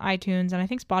on iTunes. And I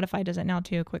think Spotify does it now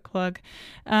too, quick plug.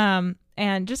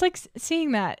 And just like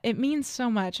seeing that, it means so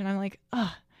much. And I'm like,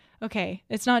 oh, okay,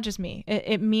 it's not just me.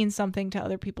 It means something to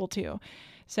other people too.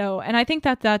 So, and I think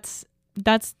that that's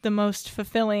the most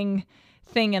fulfilling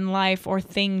thing in life, or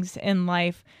things in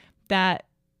life, that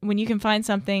when you can find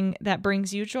something that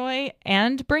brings you joy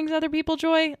and brings other people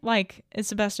joy, like, it's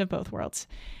the best of both worlds.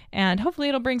 And hopefully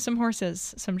it'll bring some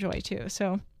horses some joy too.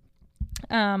 So,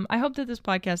 I hope that this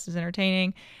podcast is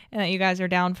entertaining and that you guys are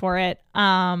down for it.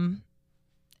 And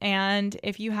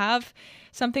if you have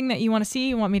something that you want to see,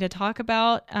 you want me to talk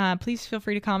about, please feel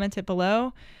free to comment it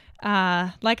below.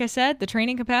 Like I said, the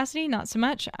training capacity, not so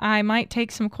much. I might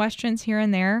take some questions here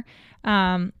and there.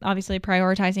 Obviously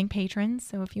prioritizing patrons.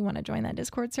 So if you want to join that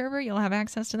Discord server, you'll have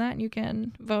access to that and you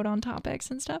can vote on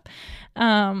topics and stuff.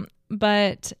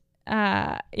 But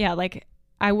like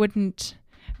I wouldn't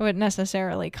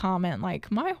necessarily comment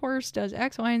like, my horse does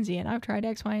X, Y, and Z, and I've tried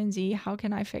X, Y, and Z. How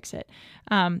can I fix it?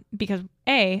 Because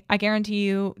A, I guarantee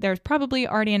you there's probably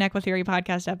already an Equitheory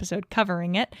podcast episode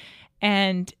covering it.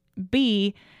 And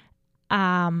B,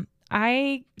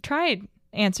 I tried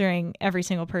answering every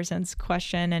single person's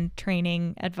question and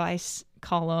training advice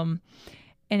column,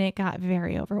 and it got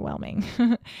very overwhelming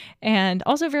and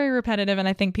also very repetitive. And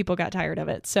I think people got tired of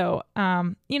it. So,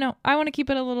 I want to keep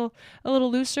it a little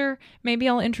looser. Maybe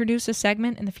I'll introduce a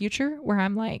segment in the future where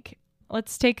I'm like,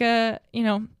 let's take an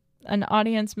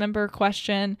audience member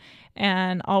question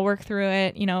and I'll work through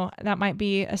it. That might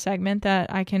be a segment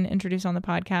that I can introduce on the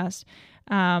podcast.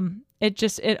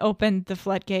 It opened the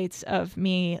floodgates of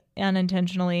me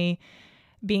unintentionally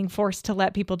being forced to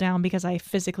let people down because I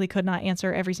physically could not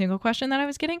answer every single question that I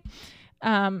was getting.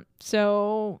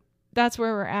 So that's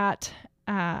where we're at.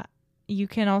 You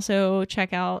can also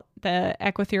check out the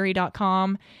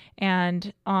equitheory.com,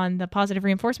 and on the positive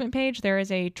reinforcement page, there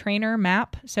is a trainer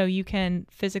map. So you can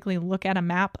physically look at a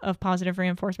map of positive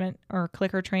reinforcement or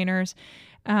clicker trainers,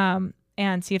 and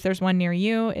see if there's one near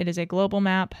you. It is a global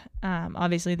map.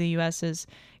 Obviously the US is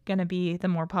going to be the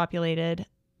more populated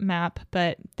map,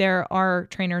 but there are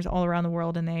trainers all around the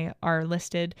world and they are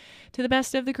listed to the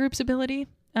best of the group's ability.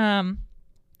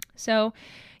 So,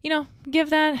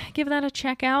 give that a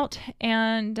check out.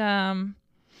 And, I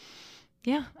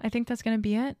think that's going to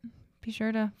be it. Be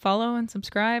sure to follow and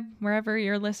subscribe wherever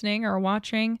you're listening or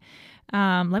watching.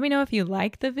 Let me know if you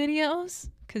like the videos,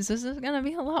 because this is going to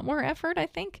be a lot more effort, I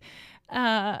think.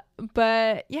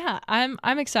 But yeah, I'm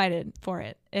excited for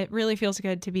it. It really feels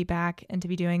good to be back and to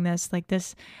be doing this. Like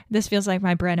this feels like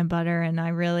my bread and butter. And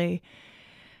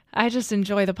I just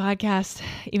enjoy the podcast,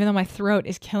 even though my throat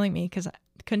is killing me because I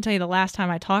couldn't tell you the last time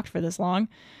I talked for this long.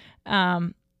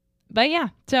 But yeah,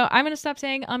 so I'm going to stop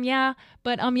saying, yeah,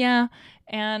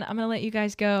 and I'm going to let you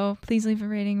guys go. Please leave a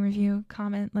rating, review,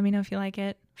 comment. Let me know if you like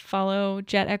it. Follow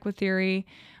Jet Equitheory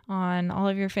on all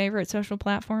of your favorite social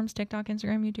platforms, TikTok,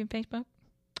 Instagram, YouTube, Facebook,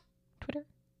 Twitter.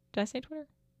 Did I say Twitter?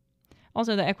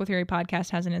 Also, the Equitheory podcast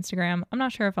has an Instagram. I'm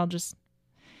not sure if I'll just,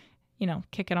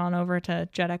 kick it on over to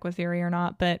Jet Equitheory or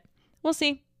not, but we'll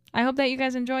see. I hope that you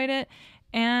guys enjoyed it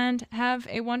and have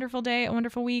a wonderful day, a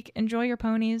wonderful week. Enjoy your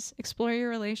ponies, explore your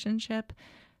relationship,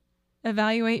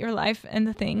 evaluate your life and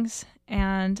the things,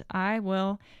 and I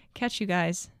will catch you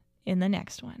guys in the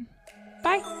next one.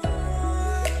 Bye.